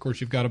 And of course,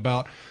 you've got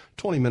about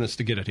 20 minutes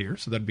to get it here,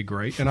 so that'd be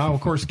great. And I'll,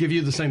 of course, give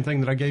you the same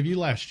thing that I gave you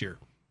last year.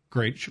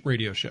 Great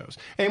radio shows.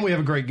 And we have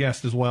a great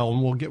guest as well,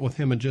 and we'll get with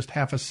him in just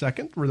half a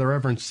second, where the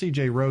Reverend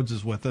C.J. Rhodes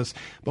is with us.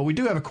 But we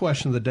do have a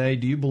question of the day.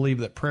 Do you believe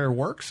that prayer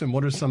works? And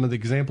what are some of the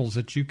examples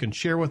that you can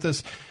share with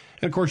us?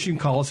 And, of course, you can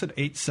call us at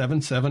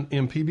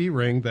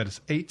 877-MPB-RING. That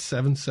is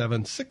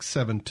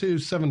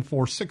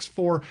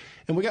 877-672-7464.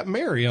 And we got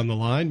Mary on the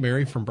line,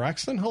 Mary from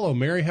Braxton. Hello,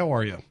 Mary. How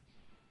are you?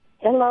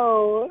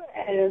 Hello.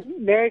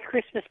 Merry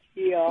Christmas to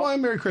you all. Well,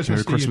 Merry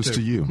Christmas to you, too. Merry Christmas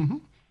to you. Mm-hmm.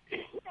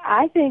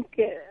 I think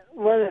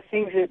one of the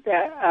things that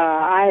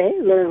I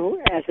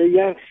learned as a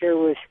youngster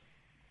was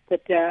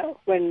that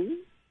when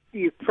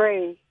you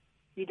pray,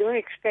 you don't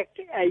expect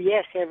a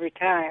yes every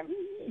time.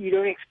 You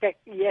don't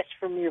expect a yes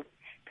from your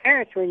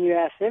parents when you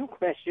ask them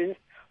questions.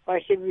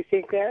 Why should we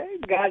think that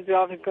God's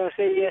always going to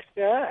say yes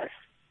to us?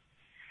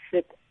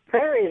 That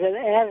prayer is an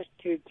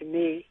attitude to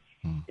me.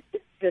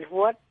 That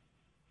what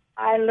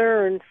I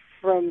learned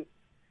from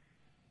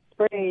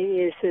praying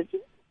is that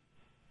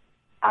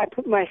I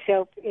put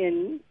myself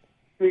in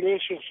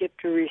relationship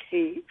to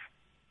receive.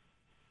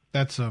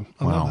 That's I wow.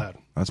 love that.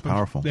 That's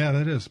powerful. Yeah,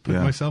 that is. Put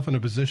myself in a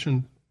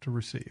position to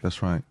receive.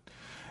 That's right.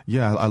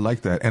 Yeah, I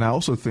like that. And I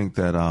also think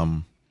that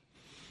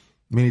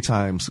many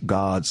times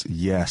God's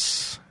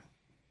yes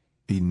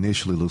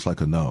initially looks like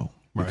a no,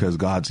 because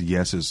God's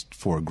yes is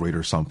for a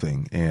greater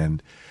something.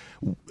 And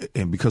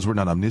because we're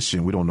not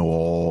omniscient, we don't know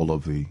all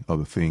of the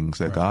things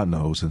that God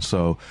knows. And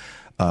so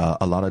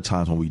a lot of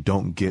times when we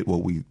don't get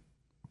what we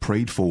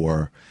prayed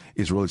for,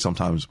 is really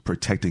sometimes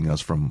protecting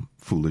us from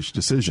foolish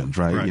decisions,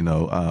 right? You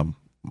know,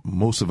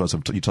 most of us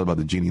have, you talk about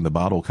the genie in the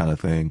bottle kind of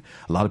thing.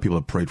 A lot of people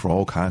have prayed for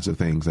all kinds of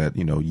things that,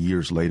 you know,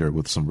 years later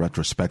with some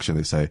retrospection,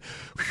 they say,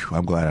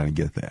 I'm glad I didn't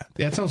get that.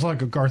 Yeah, it sounds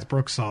like a Garth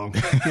Brooks song.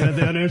 You know,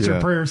 the unanswered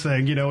prayers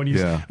thing, you know, when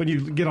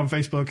you get on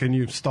Facebook and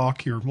you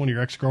stalk one of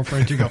your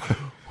ex-girlfriends, you go,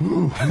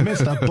 ooh, I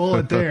missed a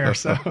bullet there.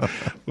 So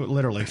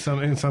literally,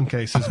 in some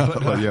cases.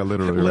 But, yeah,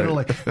 literally.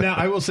 Literally. Right. Now,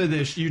 I will say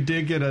this. You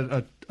did get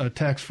a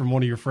text from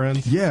one of your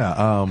friends?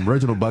 Yeah.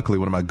 Reginald Buckley,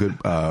 one of my good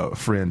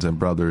friends and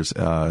brothers,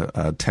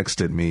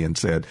 texted me and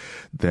said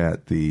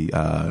that the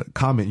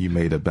comment you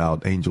made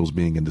about angels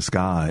being in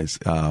disguise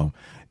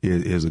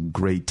is a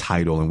great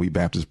title, and we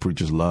Baptist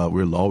preachers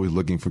we're always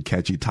looking for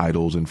catchy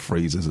titles and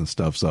phrases and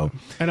stuff. So,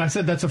 and I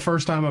said that's the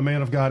first time a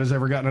man of God has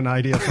ever gotten an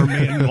idea from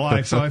me in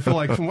life. So I feel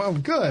like, well,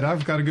 good.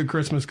 I've got a good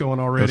Christmas going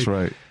already. That's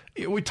right.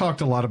 We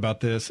talked a lot about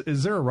this.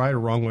 Is there a right or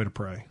wrong way to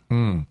pray?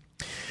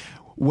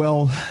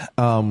 Well,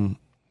 I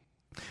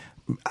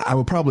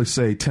would probably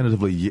say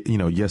tentatively, you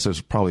know, yes, there's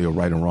probably a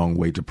right and wrong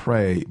way to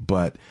pray,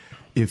 but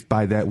if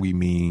by that we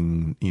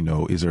mean, you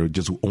know, is there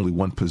just only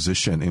one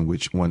position in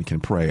which one can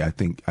pray? I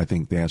think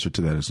the answer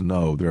to that is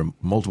no. There are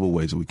multiple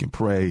ways that we can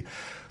pray.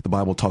 The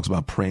Bible talks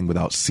about praying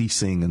without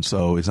ceasing, and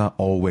so it's not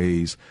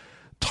always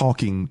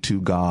talking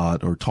to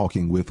God or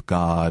talking with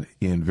God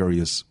in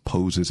various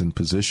poses and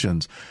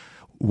positions.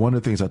 One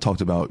of the things I talked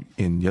about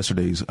in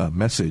yesterday's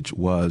message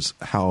was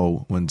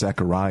how when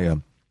Zechariah,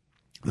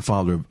 the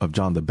father of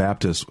John the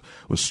Baptist,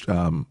 was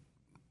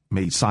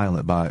made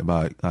silent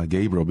by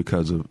Gabriel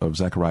because of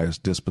Zechariah's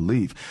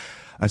disbelief.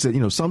 I said, you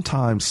know,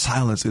 sometimes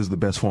silence is the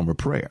best form of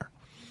prayer.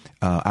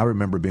 I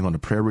remember being on a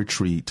prayer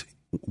retreat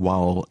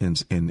while in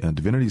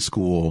divinity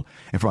school,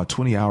 and for about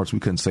 20 hours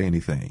we couldn't say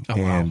anything. Oh,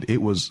 wow. And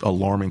it was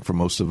alarming for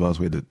most of us.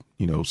 We had to,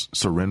 you know,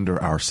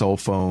 surrender our cell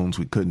phones.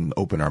 We couldn't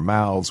open our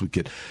mouths. We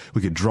could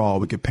draw,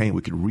 we could paint,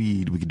 we could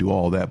read, we could do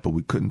all that, but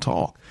we couldn't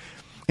talk.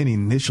 And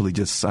initially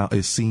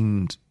it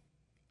seemed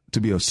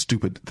to be a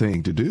stupid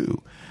thing to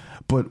do.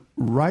 But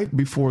right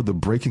before the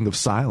breaking of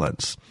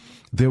silence,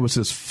 there was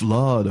this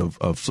flood of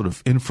sort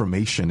of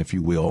information, if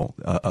you will,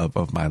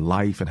 of my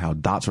life and how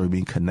dots are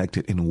being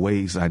connected in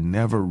ways I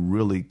never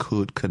really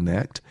could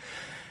connect.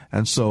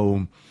 And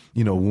so,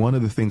 you know, one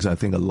of the things I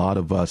think a lot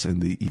of us in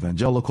the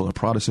evangelical and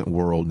Protestant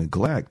world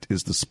neglect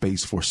is the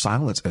space for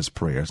silence as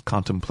prayer, as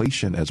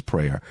contemplation as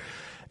prayer.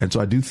 And so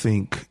I do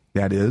think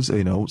that is,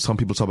 you know, some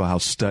people talk about how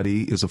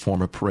study is a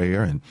form of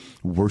prayer and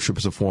worship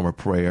is a form of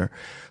prayer.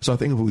 So I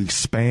think if we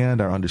expand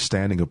our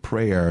understanding of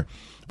prayer,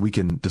 we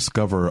can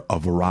discover a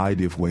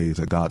variety of ways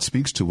that God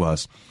speaks to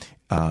us,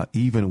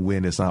 even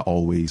when it's not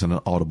always in an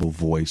audible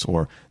voice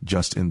or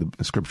just in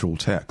the scriptural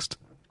text.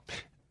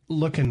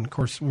 Looking, of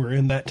course, we're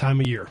in that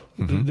time of year.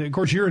 Mm-hmm. Of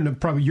course, you're in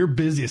probably your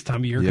busiest time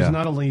of year, because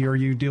not only are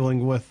you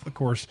dealing with, of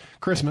course,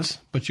 Christmas,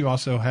 but you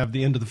also have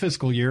the end of the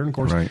fiscal year. And of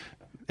course,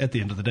 at the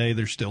end of the day,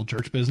 there's still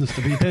church business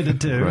to be attended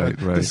to.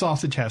 The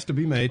sausage has to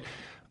be made.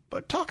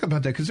 But talk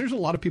about that, because there's a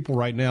lot of people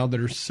right now that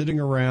are sitting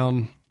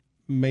around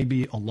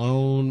maybe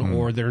alone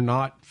or they're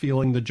not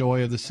feeling the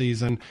joy of the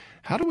season.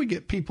 How do we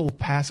get people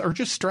past or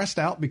just stressed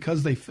out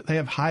because they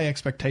have high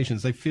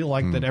expectations? They feel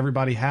like that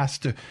everybody has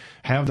to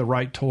have the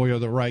right toy or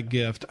the right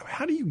gift.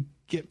 How do you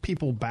get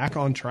people back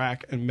on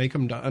track and make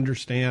them to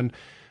understand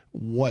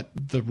what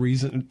the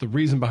reason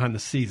behind the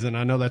season?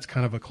 I know that's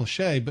kind of a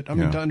cliche, but I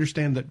mean, to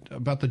understand that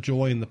about the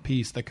joy and the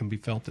peace that can be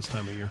felt this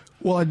time of year.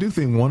 Well, I do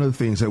think one of the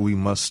things that we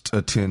must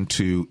attend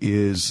to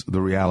is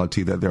the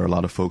reality that there are a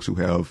lot of folks who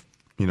have,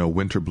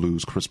 winter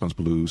blues, Christmas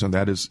blues, and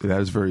that is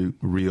very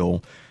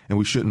real, and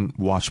we shouldn't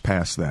wash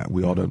past that.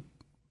 We ought to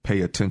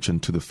pay attention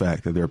to the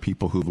fact that there are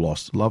people who've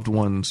lost loved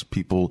ones,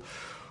 people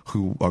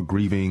who are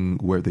grieving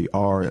where they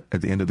are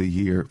at the end of the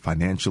year,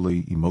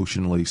 financially,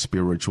 emotionally,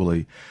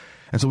 spiritually.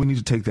 And so we need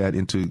to take that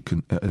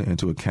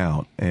into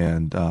account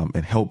and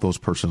help those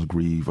persons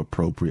grieve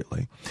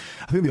appropriately.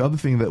 I think the other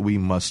thing that we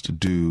must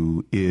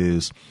do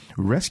is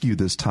rescue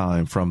this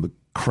time from the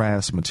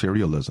crass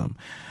materialism.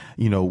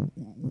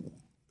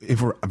 If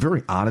we're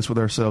very honest with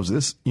ourselves,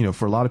 this,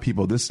 for a lot of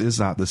people, this is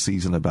not the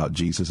season about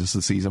Jesus. It's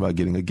the season about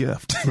getting a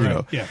gift,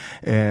 Yeah.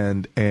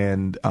 And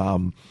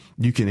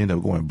you can end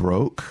up going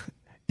broke.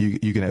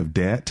 You can have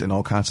debt and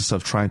all kinds of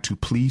stuff trying to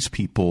please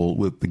people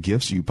with the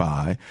gifts you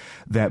buy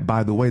that,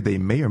 by the way, they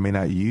may or may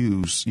not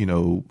use,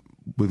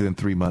 within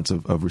 3 months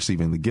of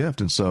receiving the gift.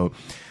 And so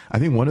I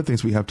think one of the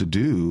things we have to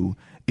do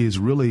is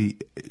really,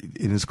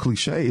 in its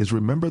cliche, is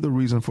remember the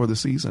reason for the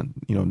season,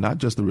 not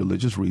just the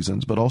religious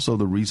reasons, but also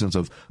the reasons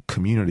of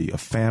community, of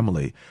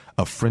family,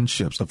 of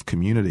friendships, of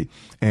community,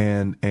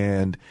 and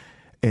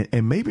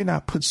maybe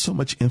not put so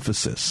much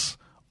emphasis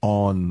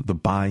on the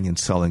buying and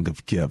selling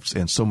of gifts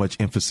and so much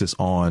emphasis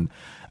on,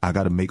 I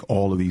got to make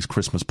all of these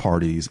Christmas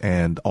parties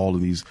and all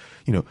of these,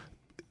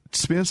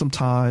 spend some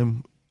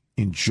time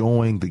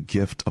enjoying the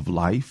gift of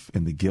life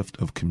and the gift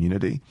of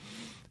community.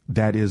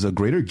 That is a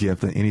greater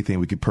gift than anything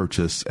we could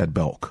purchase at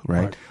Belk,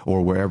 right?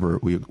 Or wherever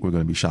we're going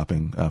to be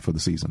shopping for the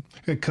season.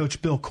 Coach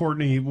Bill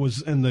Courtney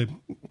was in the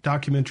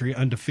documentary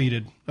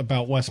Undefeated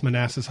about West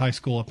Manassas High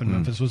School up in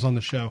Memphis, was on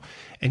the show.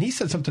 And he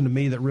said something to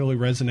me that really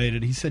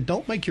resonated. He said,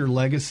 don't make your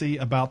legacy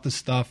about the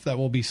stuff that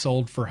will be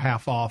sold for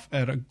half off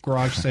at a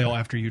garage sale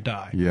after you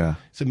die. Yeah.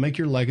 So make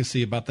your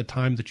legacy about the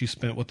time that you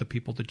spent with the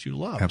people that you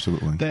love.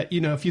 Absolutely. That,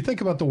 if you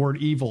think about the word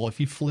evil, if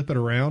you flip it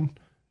around,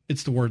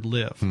 it's the word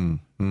live. And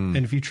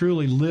if you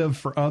truly live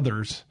for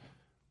others,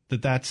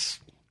 that's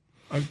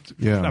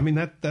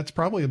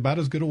probably about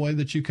as good a way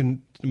that you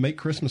can make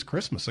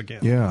Christmas again.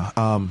 Yeah.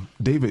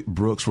 David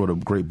Brooks wrote a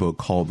great book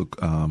called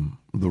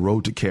The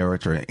Road to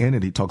Character. And in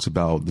it, he talks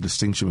about the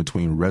distinction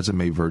between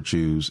resume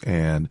virtues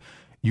and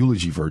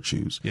eulogy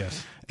virtues.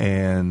 Yes.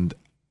 And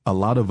a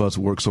lot of us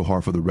work so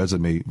hard for the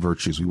resume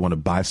virtues. We want to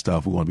buy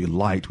stuff. We want to be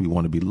liked. We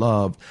want to be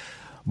loved.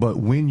 But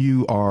when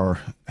you are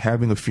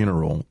having a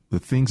funeral, the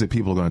things that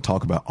people are going to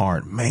talk about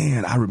aren't,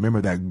 man, I remember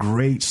that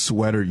great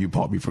sweater you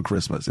bought me for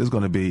Christmas. It's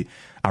going to be,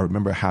 I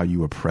remember how you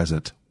were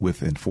present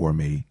with and for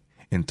me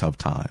in tough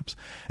times.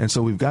 And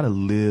so we've got to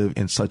live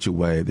in such a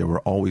way that we're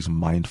always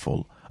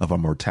mindful of our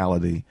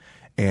mortality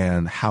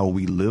and how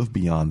we live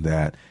beyond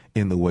that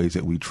in the ways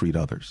that we treat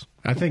others.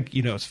 I think,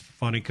 it's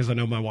funny because I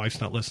know my wife's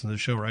not listening to the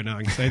show right now.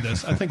 I can say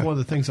this. I think one of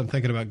the things I'm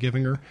thinking about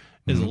giving her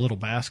is a little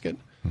basket.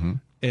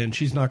 And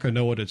she's not going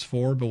to know what it's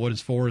for, but what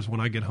it's for is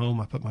when I get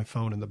home, I put my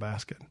phone in the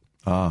basket.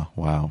 Ah,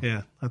 wow.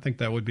 Yeah, I think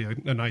that would be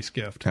a nice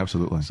gift.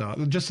 Absolutely. So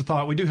just a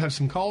thought. We do have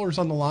some callers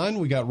on the line.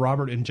 We got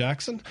Robert in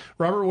Jackson.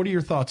 Robert, what are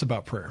your thoughts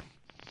about prayer?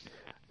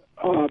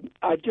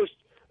 I just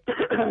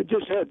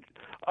had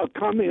a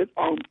comment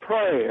on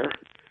prayer.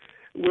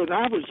 When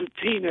I was a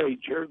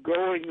teenager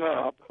growing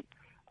up,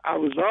 I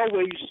was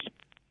always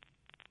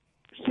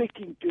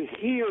seeking to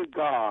hear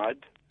God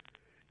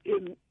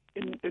in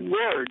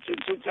words,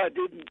 and since I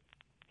didn't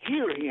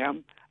hear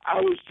him,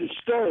 I was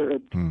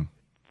disturbed.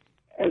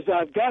 As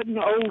I've gotten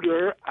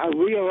older, I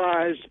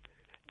realized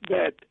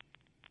that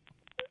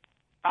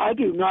I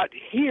do not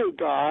hear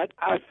God,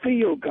 I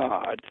feel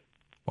God.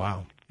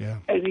 Wow, yeah.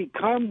 And he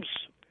comes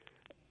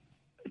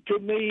to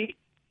me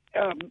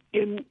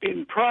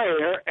in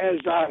prayer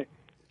as I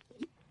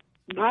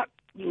not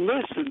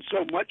listen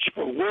so much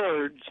for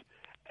words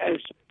as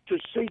to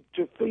seek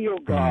to feel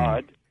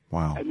God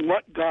and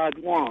what God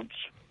wants.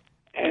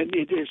 And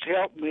it has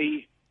helped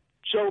me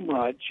so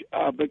much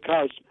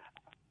because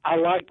I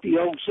like the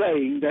old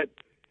saying that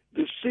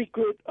the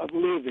secret of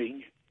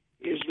living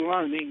is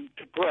learning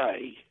to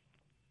pray.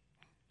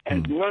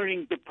 And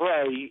learning to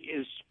pray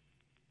is,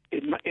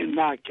 in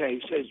my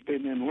case, has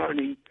been in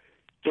learning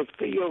to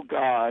feel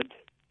God,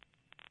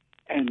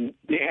 and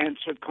the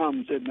answer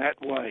comes in that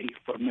way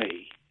for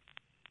me.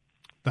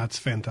 That's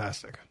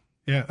fantastic.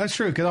 Yeah, that's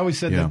true. Because I always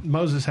said that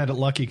Moses had it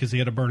lucky because he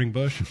had a burning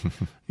bush.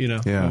 We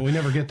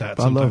never get that.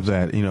 I love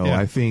that.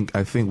 I think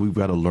we've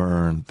got to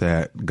learn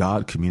that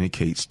God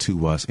communicates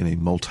to us in a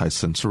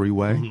multi-sensory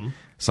way.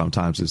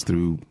 Sometimes it's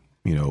through,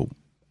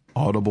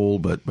 audible,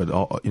 but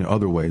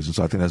other ways. And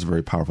so I think that's a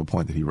very powerful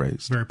point that he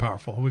raised. Very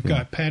powerful. We've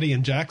got Patty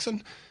in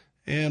Jackson.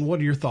 And what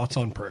are your thoughts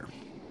on prayer?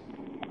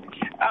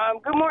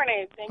 Good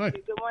morning. Thank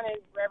you. Good morning,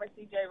 Reverend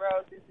C.J.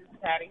 Rose. This is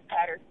Patty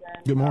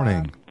Patterson. Good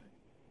morning.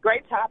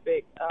 Great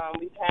topic.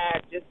 We've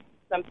had just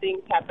some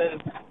things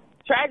happen,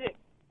 tragic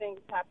things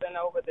happen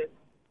over this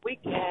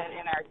weekend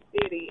in our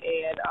city.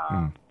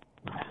 And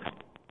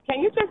can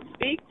you just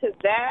speak to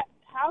that?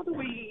 How do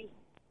we,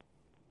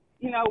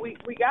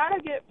 we got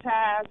to get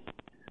past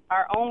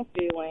our own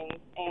feelings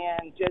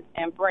and just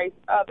embrace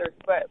others.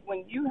 But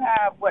when you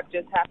have what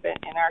just happened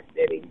in our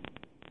city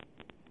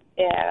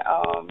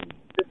and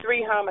the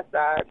 3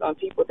 homicides on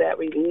people that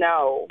we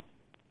know,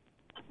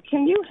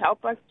 can you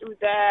help us through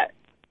that?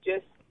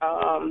 Just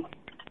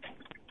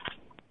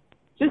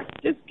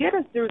get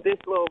us through this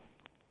little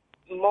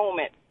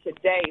moment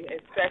today,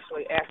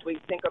 especially as we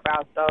think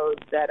about those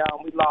that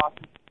we lost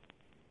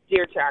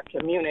dear to our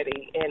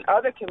community and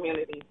other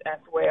communities as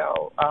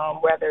well,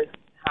 whether it's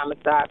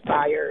homicide,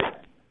 fires,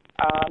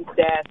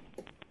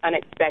 death,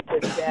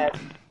 unexpected death.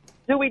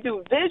 Do we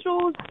do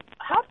visuals?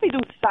 How do we do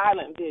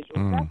silent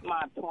visuals? That's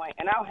my point.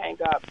 And I'll hang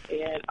up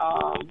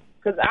and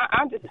because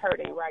I'm just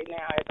hurting right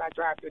now as I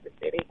drive through the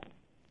city.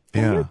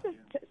 Can you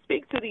just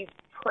speak to these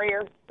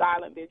prayer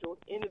silent visuals,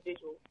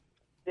 individual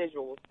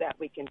visuals that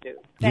we can do?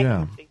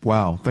 Thank you.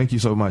 Wow. Thank you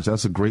so much.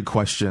 That's a great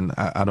question.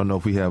 I don't know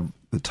if we have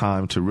the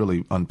time to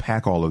really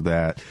unpack all of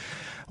that.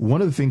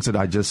 One of the things that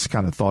I just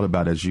kind of thought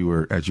about as you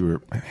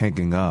were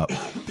hanging up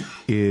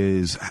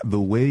is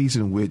the ways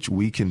in which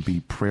we can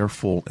be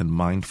prayerful and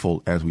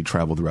mindful as we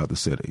travel throughout the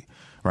city.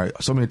 Right.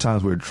 So many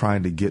times we're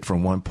trying to get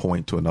from one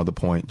point to another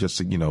point just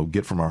to,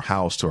 get from our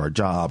house to our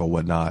job or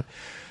whatnot.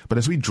 But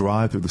as we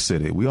drive through the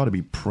city, we ought to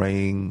be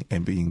praying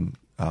and being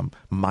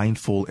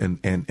mindful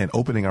and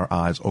opening our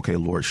eyes. Okay,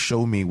 Lord,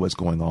 show me what's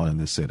going on in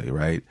this city,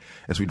 right?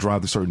 As we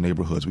drive to certain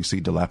neighborhoods, we see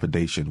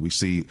dilapidation, we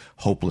see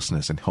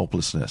hopelessness and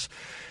helplessness,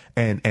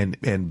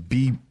 and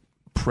be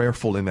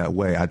prayerful in that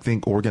way. I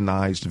think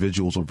organized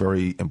visuals are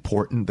very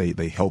important.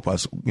 They help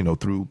us,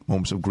 through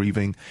moments of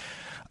grieving.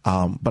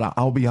 But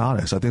I'll be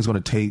honest, I think it's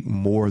going to take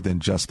more than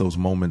just those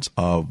moments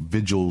of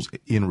vigils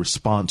in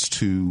response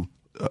to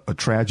a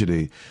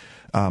tragedy.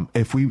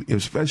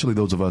 Especially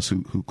those of us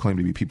who claim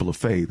to be people of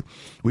faith,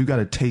 we've got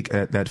to take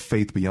that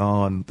faith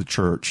beyond the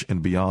church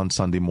and beyond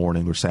Sunday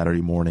morning or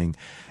Saturday morning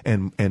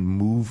and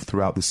move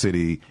throughout the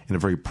city in a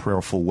very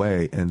prayerful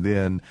way. And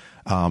then,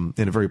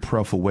 in a very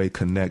prayerful way,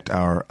 connect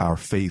our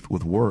faith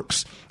with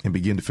works and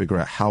begin to figure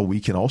out how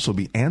we can also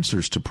be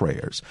answers to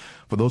prayers.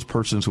 For those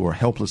persons who are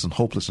helpless and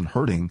hopeless and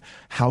hurting,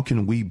 how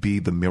can we be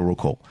the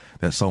miracle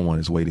that someone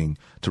is waiting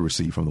to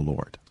receive from the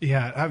Lord?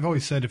 Yeah, I've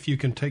always said if you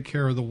can take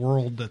care of the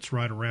world that's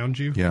right around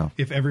you,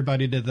 if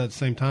everybody did that at the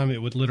same time,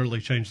 it would literally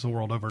change the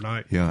world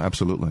overnight. Yeah,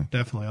 absolutely.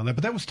 Definitely on that.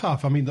 But that was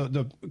tough. I mean,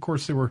 of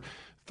course, there were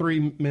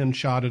 3 men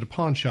shot at a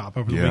pawn shop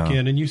over the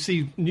weekend, and you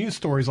see news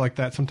stories like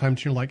that.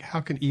 Sometimes you're like,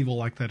 how can evil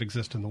like that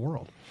exist in the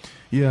world?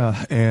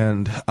 Yeah,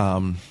 and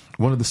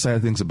one of the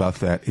sad things about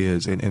that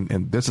is,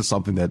 and this is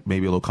something that may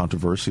be a little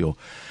controversial.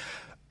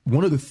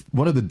 One of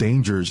the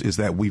dangers is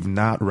that we've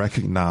not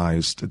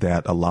recognized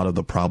that a lot of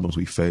the problems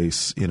we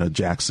face in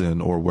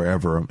Jackson or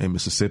wherever in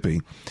Mississippi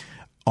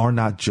are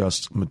not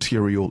just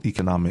material,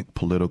 economic,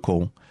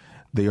 political.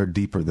 They are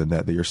deeper than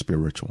that. They are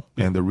spiritual.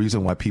 And the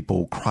reason why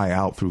people cry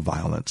out through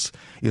violence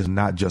is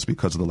not just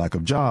because of the lack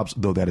of jobs,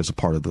 though that is a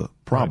part of the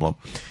problem.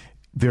 Right.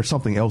 There's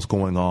something else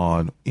going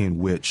on in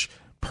which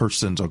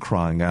persons are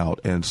crying out.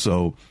 And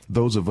so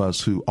those of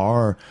us who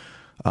are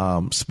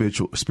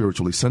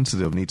spiritually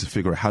sensitive need to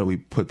figure out how do we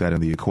put that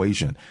in the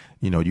equation.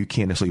 You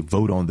can't necessarily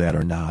vote on that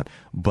or not,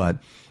 but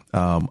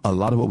a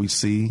lot of what we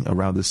see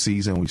around this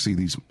season, we see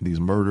these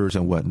murders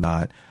and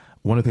whatnot.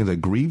 One of the things that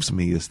grieves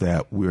me is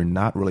that we're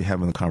not really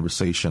having a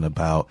conversation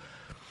about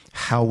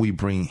how we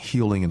bring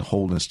healing and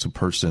wholeness to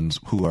persons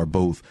who are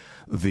both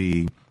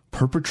the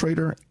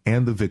perpetrator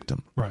and the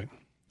victim. Right.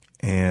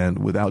 And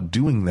without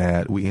doing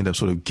that, we end up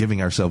sort of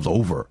giving ourselves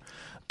over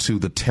to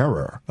the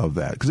terror of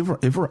that. Because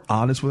if we're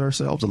honest with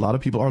ourselves, a lot of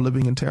people are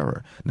living in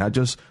terror, not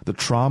just the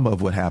trauma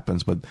of what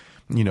happens, but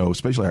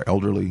especially our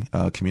elderly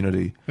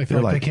community.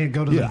 They're like, they can't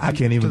go to I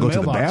can't even go to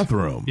the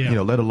bathroom,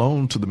 let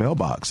alone to the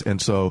mailbox.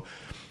 And so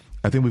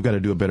I think we've got to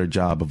do a better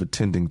job of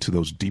attending to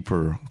those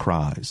deeper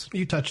cries.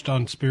 You touched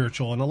on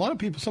spiritual,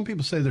 and some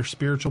people say they're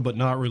spiritual but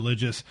not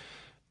religious.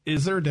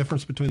 Is there a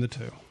difference between the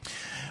two?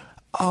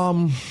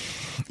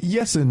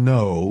 Yes and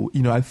no.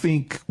 I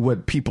think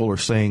what people are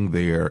saying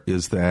there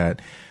is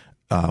that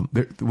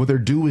what they're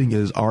doing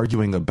is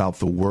arguing about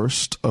the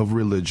worst of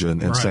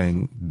religion and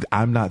saying,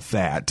 I'm not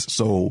that.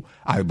 So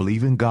I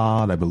believe in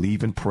God. I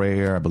believe in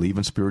prayer. I believe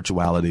in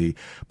spirituality,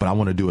 but I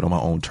want to do it on my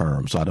own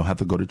terms. So I don't have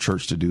to go to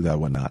church to do that,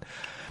 whatnot.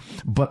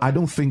 But I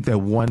don't think that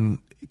one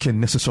can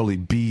necessarily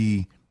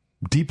be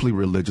deeply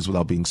religious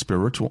without being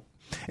spiritual.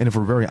 And if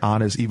we're very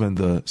honest, even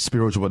the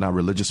spiritual but not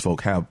religious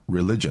folk have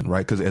religion,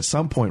 right? Because at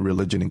some point,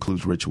 religion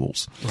includes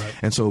rituals. Right.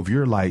 And so if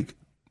you're like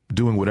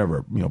doing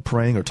whatever,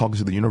 praying or talking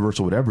to the universe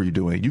or whatever you're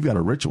doing, you've got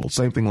a ritual.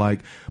 Same thing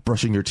like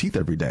brushing your teeth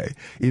every day.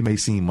 It may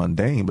seem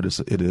mundane, but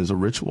it is a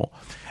ritual.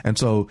 And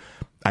so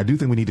I do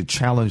think we need to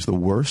challenge the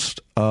worst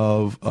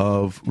of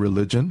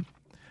religion,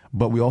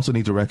 But we also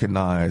need to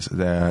recognize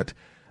that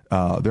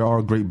there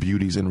are great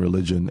beauties in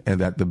religion, and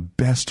that the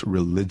best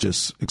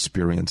religious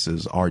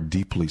experiences are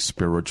deeply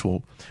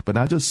spiritual, but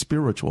not just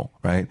spiritual,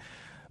 right?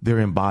 They're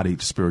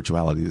embodied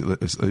spirituality,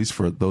 at least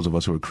for those of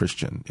us who are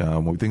Christian.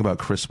 When we think about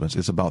Christmas,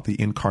 it's about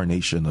the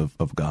incarnation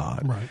of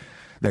God, right?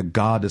 That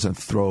God doesn't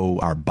throw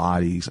our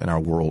bodies and our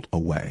world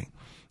away.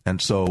 And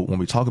so when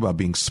we talk about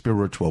being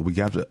spiritual, we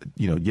have to,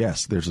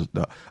 yes, there's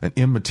an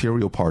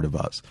immaterial part of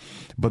us,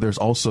 but there's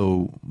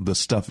also the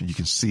stuff that you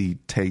can see,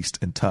 taste,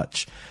 and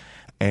touch.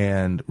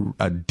 And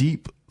a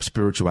deep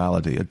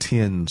spirituality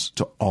attends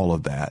to all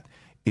of that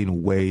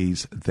in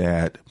ways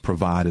that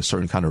provide a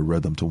certain kind of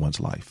rhythm to one's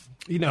life.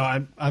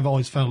 I've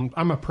always found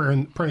I'm a pray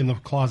in the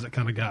closet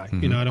kind of guy.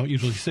 Mm-hmm. I don't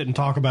usually sit and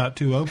talk about it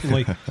too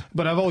openly,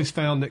 but I've always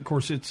found that, of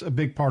course, it's a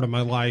big part of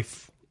my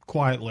life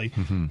quietly,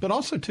 mm-hmm. but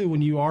also, too,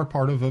 when you are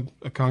part of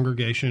a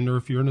congregation, or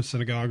if you're in a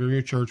synagogue or in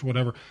a church,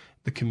 whatever,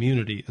 the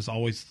community is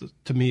always,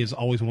 to me, is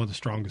always one of the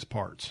strongest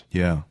parts.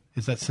 Yeah.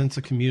 Is that sense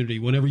of community.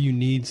 Whenever you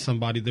need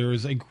somebody, there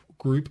is a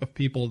group of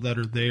people that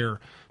are there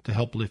to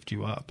help lift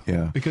you up.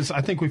 Yeah. Because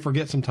I think we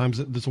forget sometimes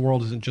that this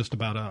world isn't just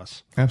about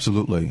us.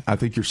 Absolutely. I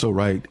think you're so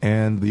right.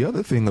 And the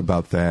other thing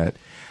about that,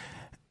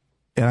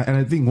 and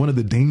I think one of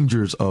the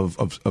dangers of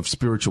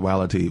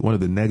spirituality, one of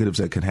the negatives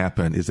that can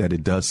happen, is that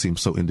it does seem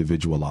so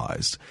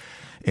individualized.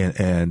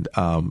 And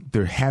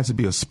there has to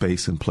be a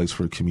space and place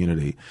for a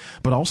community.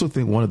 But I also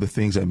think one of the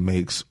things that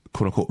makes,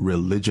 quote unquote,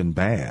 religion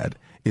bad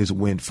is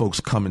when folks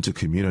come into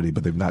community,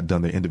 but they've not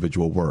done their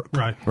individual work.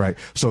 Right.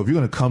 So if you're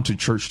going to come to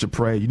church to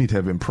pray, you need to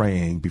have been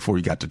praying before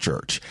you got to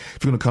church.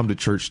 If you're going to come to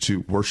church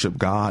to worship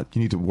God,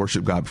 you need to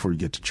worship God before you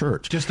get to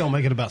church. Just don't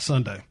make it about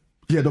Sunday.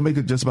 Yeah, don't make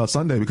it just about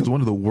Sunday, because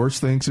one of the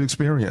worst things to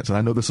experience, and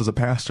I know this as a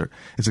pastor,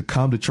 is to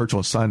come to church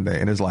on Sunday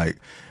and it's like,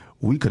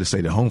 we could have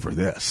stayed at home for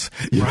this.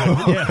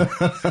 Right.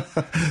 Yeah.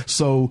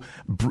 So,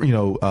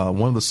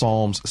 one of the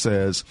Psalms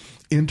says,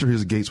 enter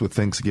his gates with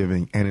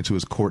thanksgiving and into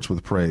his courts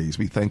with praise.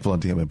 Be thankful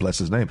unto him and bless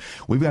his name.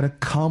 We've got to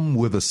come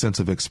with a sense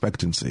of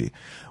expectancy,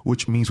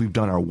 which means we've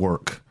done our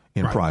work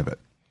in private.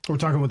 We're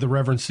talking with the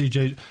Reverend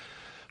C.J.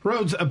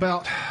 Rhodes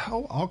about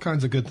all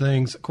kinds of good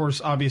things. Of course,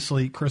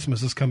 obviously,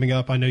 Christmas is coming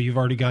up. I know you've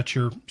already got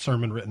your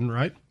sermon written,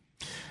 right?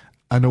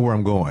 I know where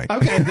I'm going.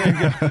 Okay, there you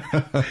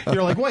go.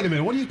 You're like, wait a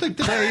minute, what do you think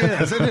today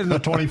is? It isn't the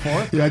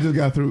 24th. Yeah, I just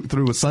got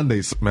through a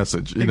Sunday's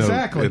message.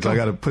 Exactly. I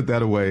got to put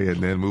that away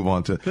and then move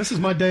on to... This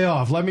is my day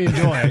off. Let me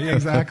enjoy it. Yeah,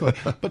 exactly.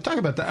 But talk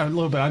about that a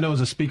little bit. I know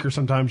as a speaker,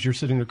 sometimes you're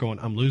sitting there going,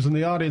 I'm losing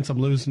the audience.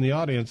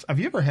 Have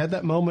you ever had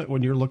that moment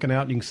when you're looking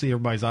out and you can see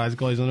everybody's eyes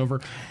glazing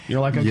over?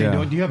 You're like, okay,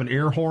 do you have an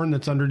air horn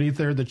that's underneath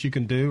there that you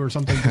can do or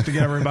something just to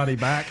get everybody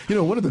back?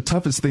 One of the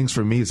toughest things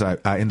for me is I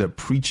end up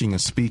preaching and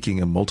speaking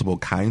in multiple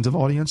kinds of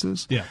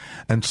audiences. Yeah.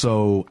 And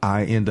so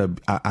I end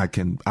up, I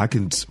can,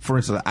 for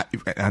instance,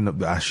 I know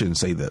I shouldn't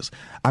say this.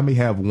 I may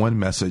have one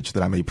message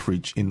that I may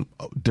preach in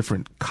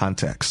different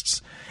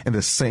contexts, and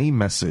the same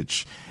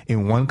message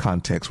in one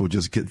context will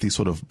just get these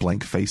sort of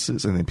blank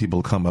faces, and then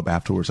people come up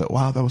afterwards like,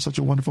 wow, that was such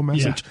a wonderful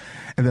message.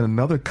 Yeah. And then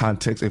another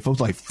context, and folks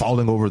like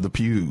falling over the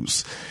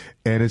pews.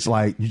 And it's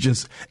like,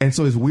 and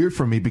so it's weird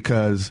for me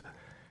because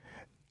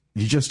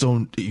you just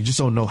don't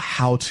know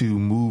how to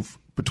move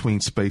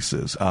between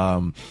spaces.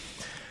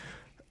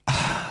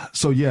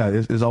 So yeah,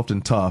 it's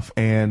often tough.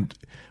 And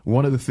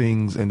one of the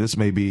things, and this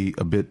may be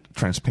a bit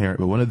transparent,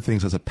 but one of the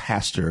things as a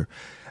pastor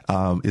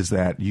is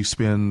that you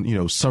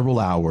spend, several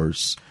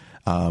hours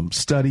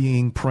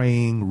studying,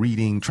 praying,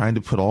 reading, trying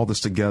to put all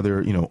this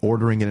together,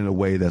 ordering it in a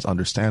way that's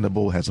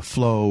understandable, has a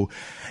flow.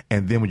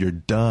 And then when you're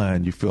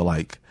done, you feel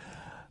like,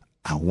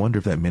 I wonder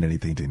if that meant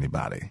anything to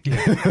anybody.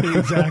 Yeah,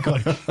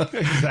 exactly.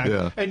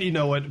 Yeah. And you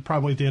know what?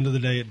 Probably at the end of the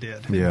day, it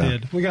did. It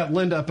did. We got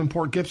Linda up in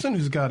Port Gibson,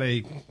 who's got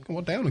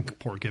down in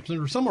Port Gibson,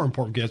 or somewhere in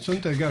Port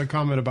Gibson. They got a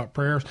comment about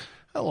prayers.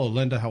 Hello,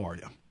 Linda. How are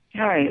you?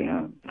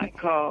 Hi. I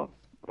call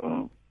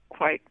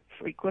quite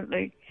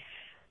frequently.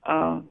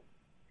 I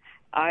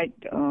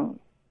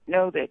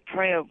know that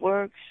prayer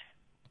works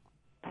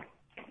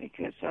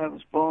because I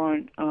was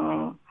born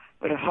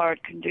with a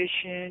heart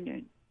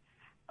condition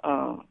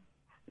and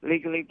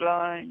legally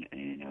blind,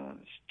 and I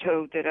was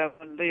told that I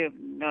would live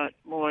not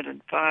more than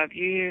 5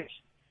 years.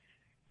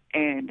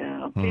 And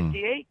I'm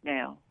 58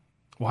 now.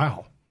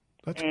 Wow.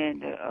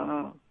 And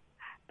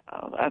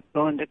I've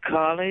gone to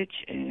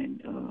college,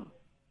 and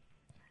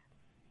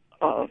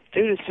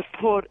through the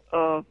support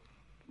of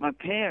my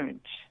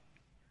parents,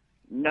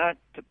 not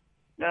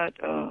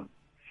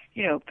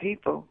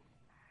people,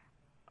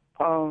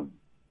 I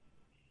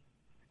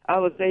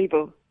was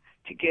able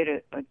to get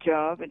a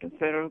job in the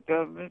federal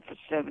government for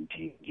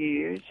 17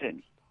 years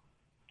and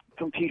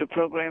computer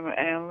programmer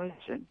analyst.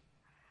 And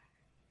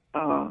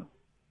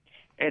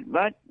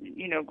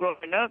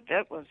growing up,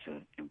 that was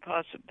an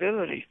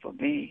impossibility for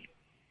me,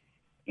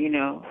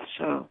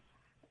 so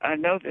I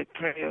know that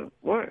prayer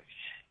works.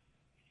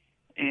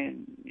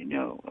 And,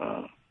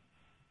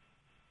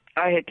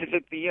 I had to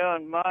look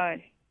beyond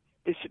my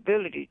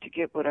disability to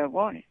get what I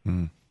wanted.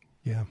 Mm.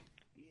 Yeah.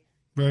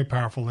 Very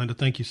powerful, Linda.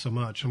 Thank you so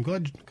much. I'm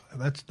glad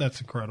that's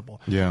incredible.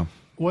 Yeah.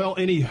 Well,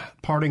 any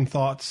parting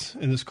thoughts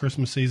in this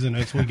Christmas season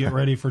as we get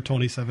ready for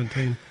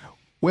 2017?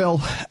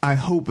 Well, I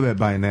hope that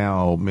by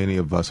now many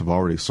of us have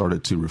already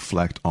started to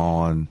reflect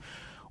on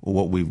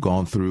what we've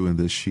gone through in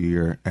this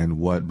year and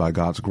what, by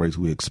God's grace,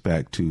 we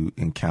expect to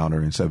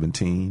encounter in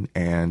 17.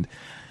 And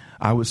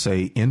I would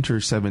say enter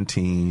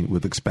 17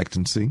 with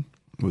expectancy,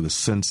 with a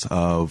sense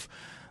of,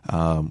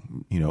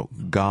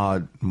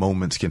 God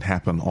moments can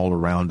happen all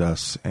around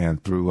us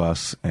and through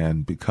us,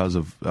 and because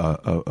of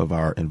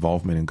our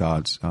involvement in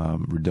God's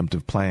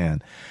redemptive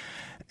plan.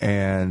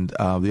 And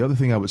the other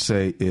thing I would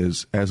say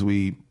is, as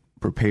we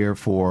prepare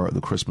for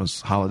the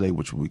Christmas holiday,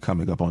 which will be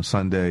coming up on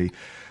Sunday,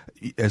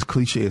 as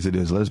cliche as it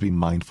is, let us be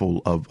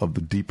mindful of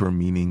the deeper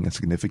meaning and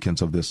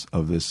significance of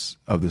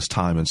this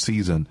time and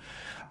season.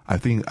 I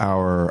think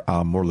our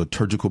more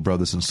liturgical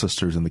brothers and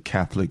sisters in the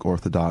Catholic,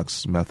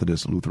 Orthodox,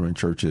 Methodist, Lutheran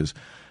churches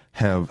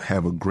have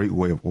a great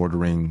way of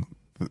ordering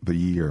the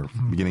year,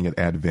 beginning at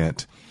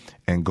Advent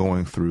and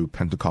going through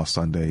Pentecost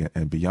Sunday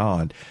and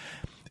beyond.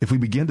 If we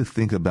begin to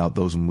think about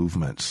those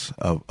movements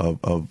of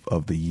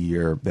the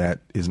year, that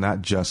is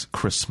not just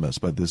Christmas,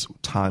 but this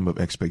time of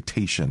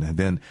expectation, and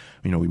then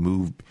we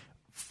move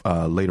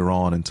later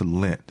on into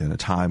Lent, and a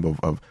time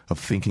of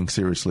thinking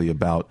seriously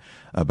about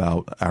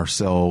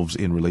ourselves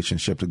in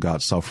relationship to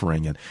God's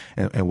suffering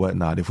and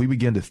whatnot. If we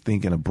begin to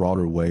think in a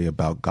broader way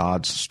about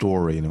God's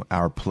story and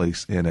our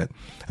place in it,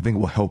 I think it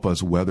will help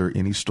us weather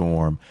any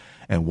storm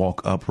and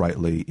walk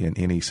uprightly in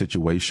any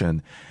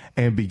situation,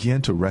 and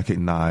begin to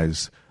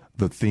recognize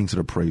the things that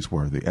are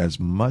praiseworthy. As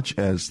much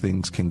as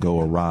things can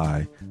go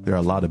awry, there are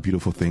a lot of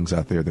beautiful things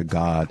out there that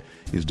God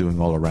is doing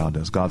all around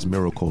us. God's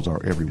miracles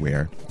are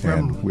everywhere,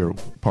 and we're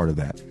part of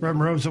that.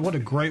 Reverend Rosa, what a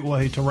great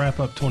way to wrap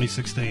up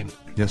 2016.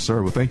 Yes,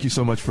 sir. Well, thank you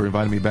so much for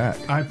inviting me back.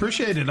 I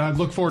appreciate it. I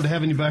look forward to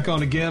having you back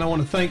on again. I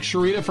want to thank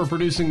Sharita for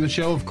producing the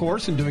show, of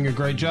course, and doing a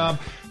great job.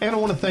 And I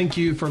want to thank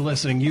you for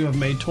listening. You have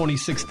made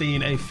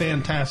 2016 a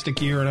fantastic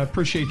year, and I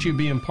appreciate you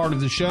being part of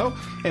the show.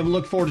 And we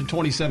look forward to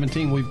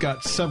 2017. We've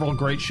got several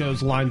great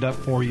shows lined up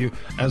for you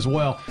as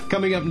well.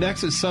 Coming up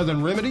next is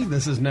Southern Remedy.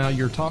 This is Now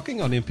You're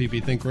Talking on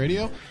MPB Think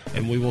Radio,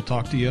 and we will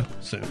talk to you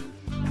soon.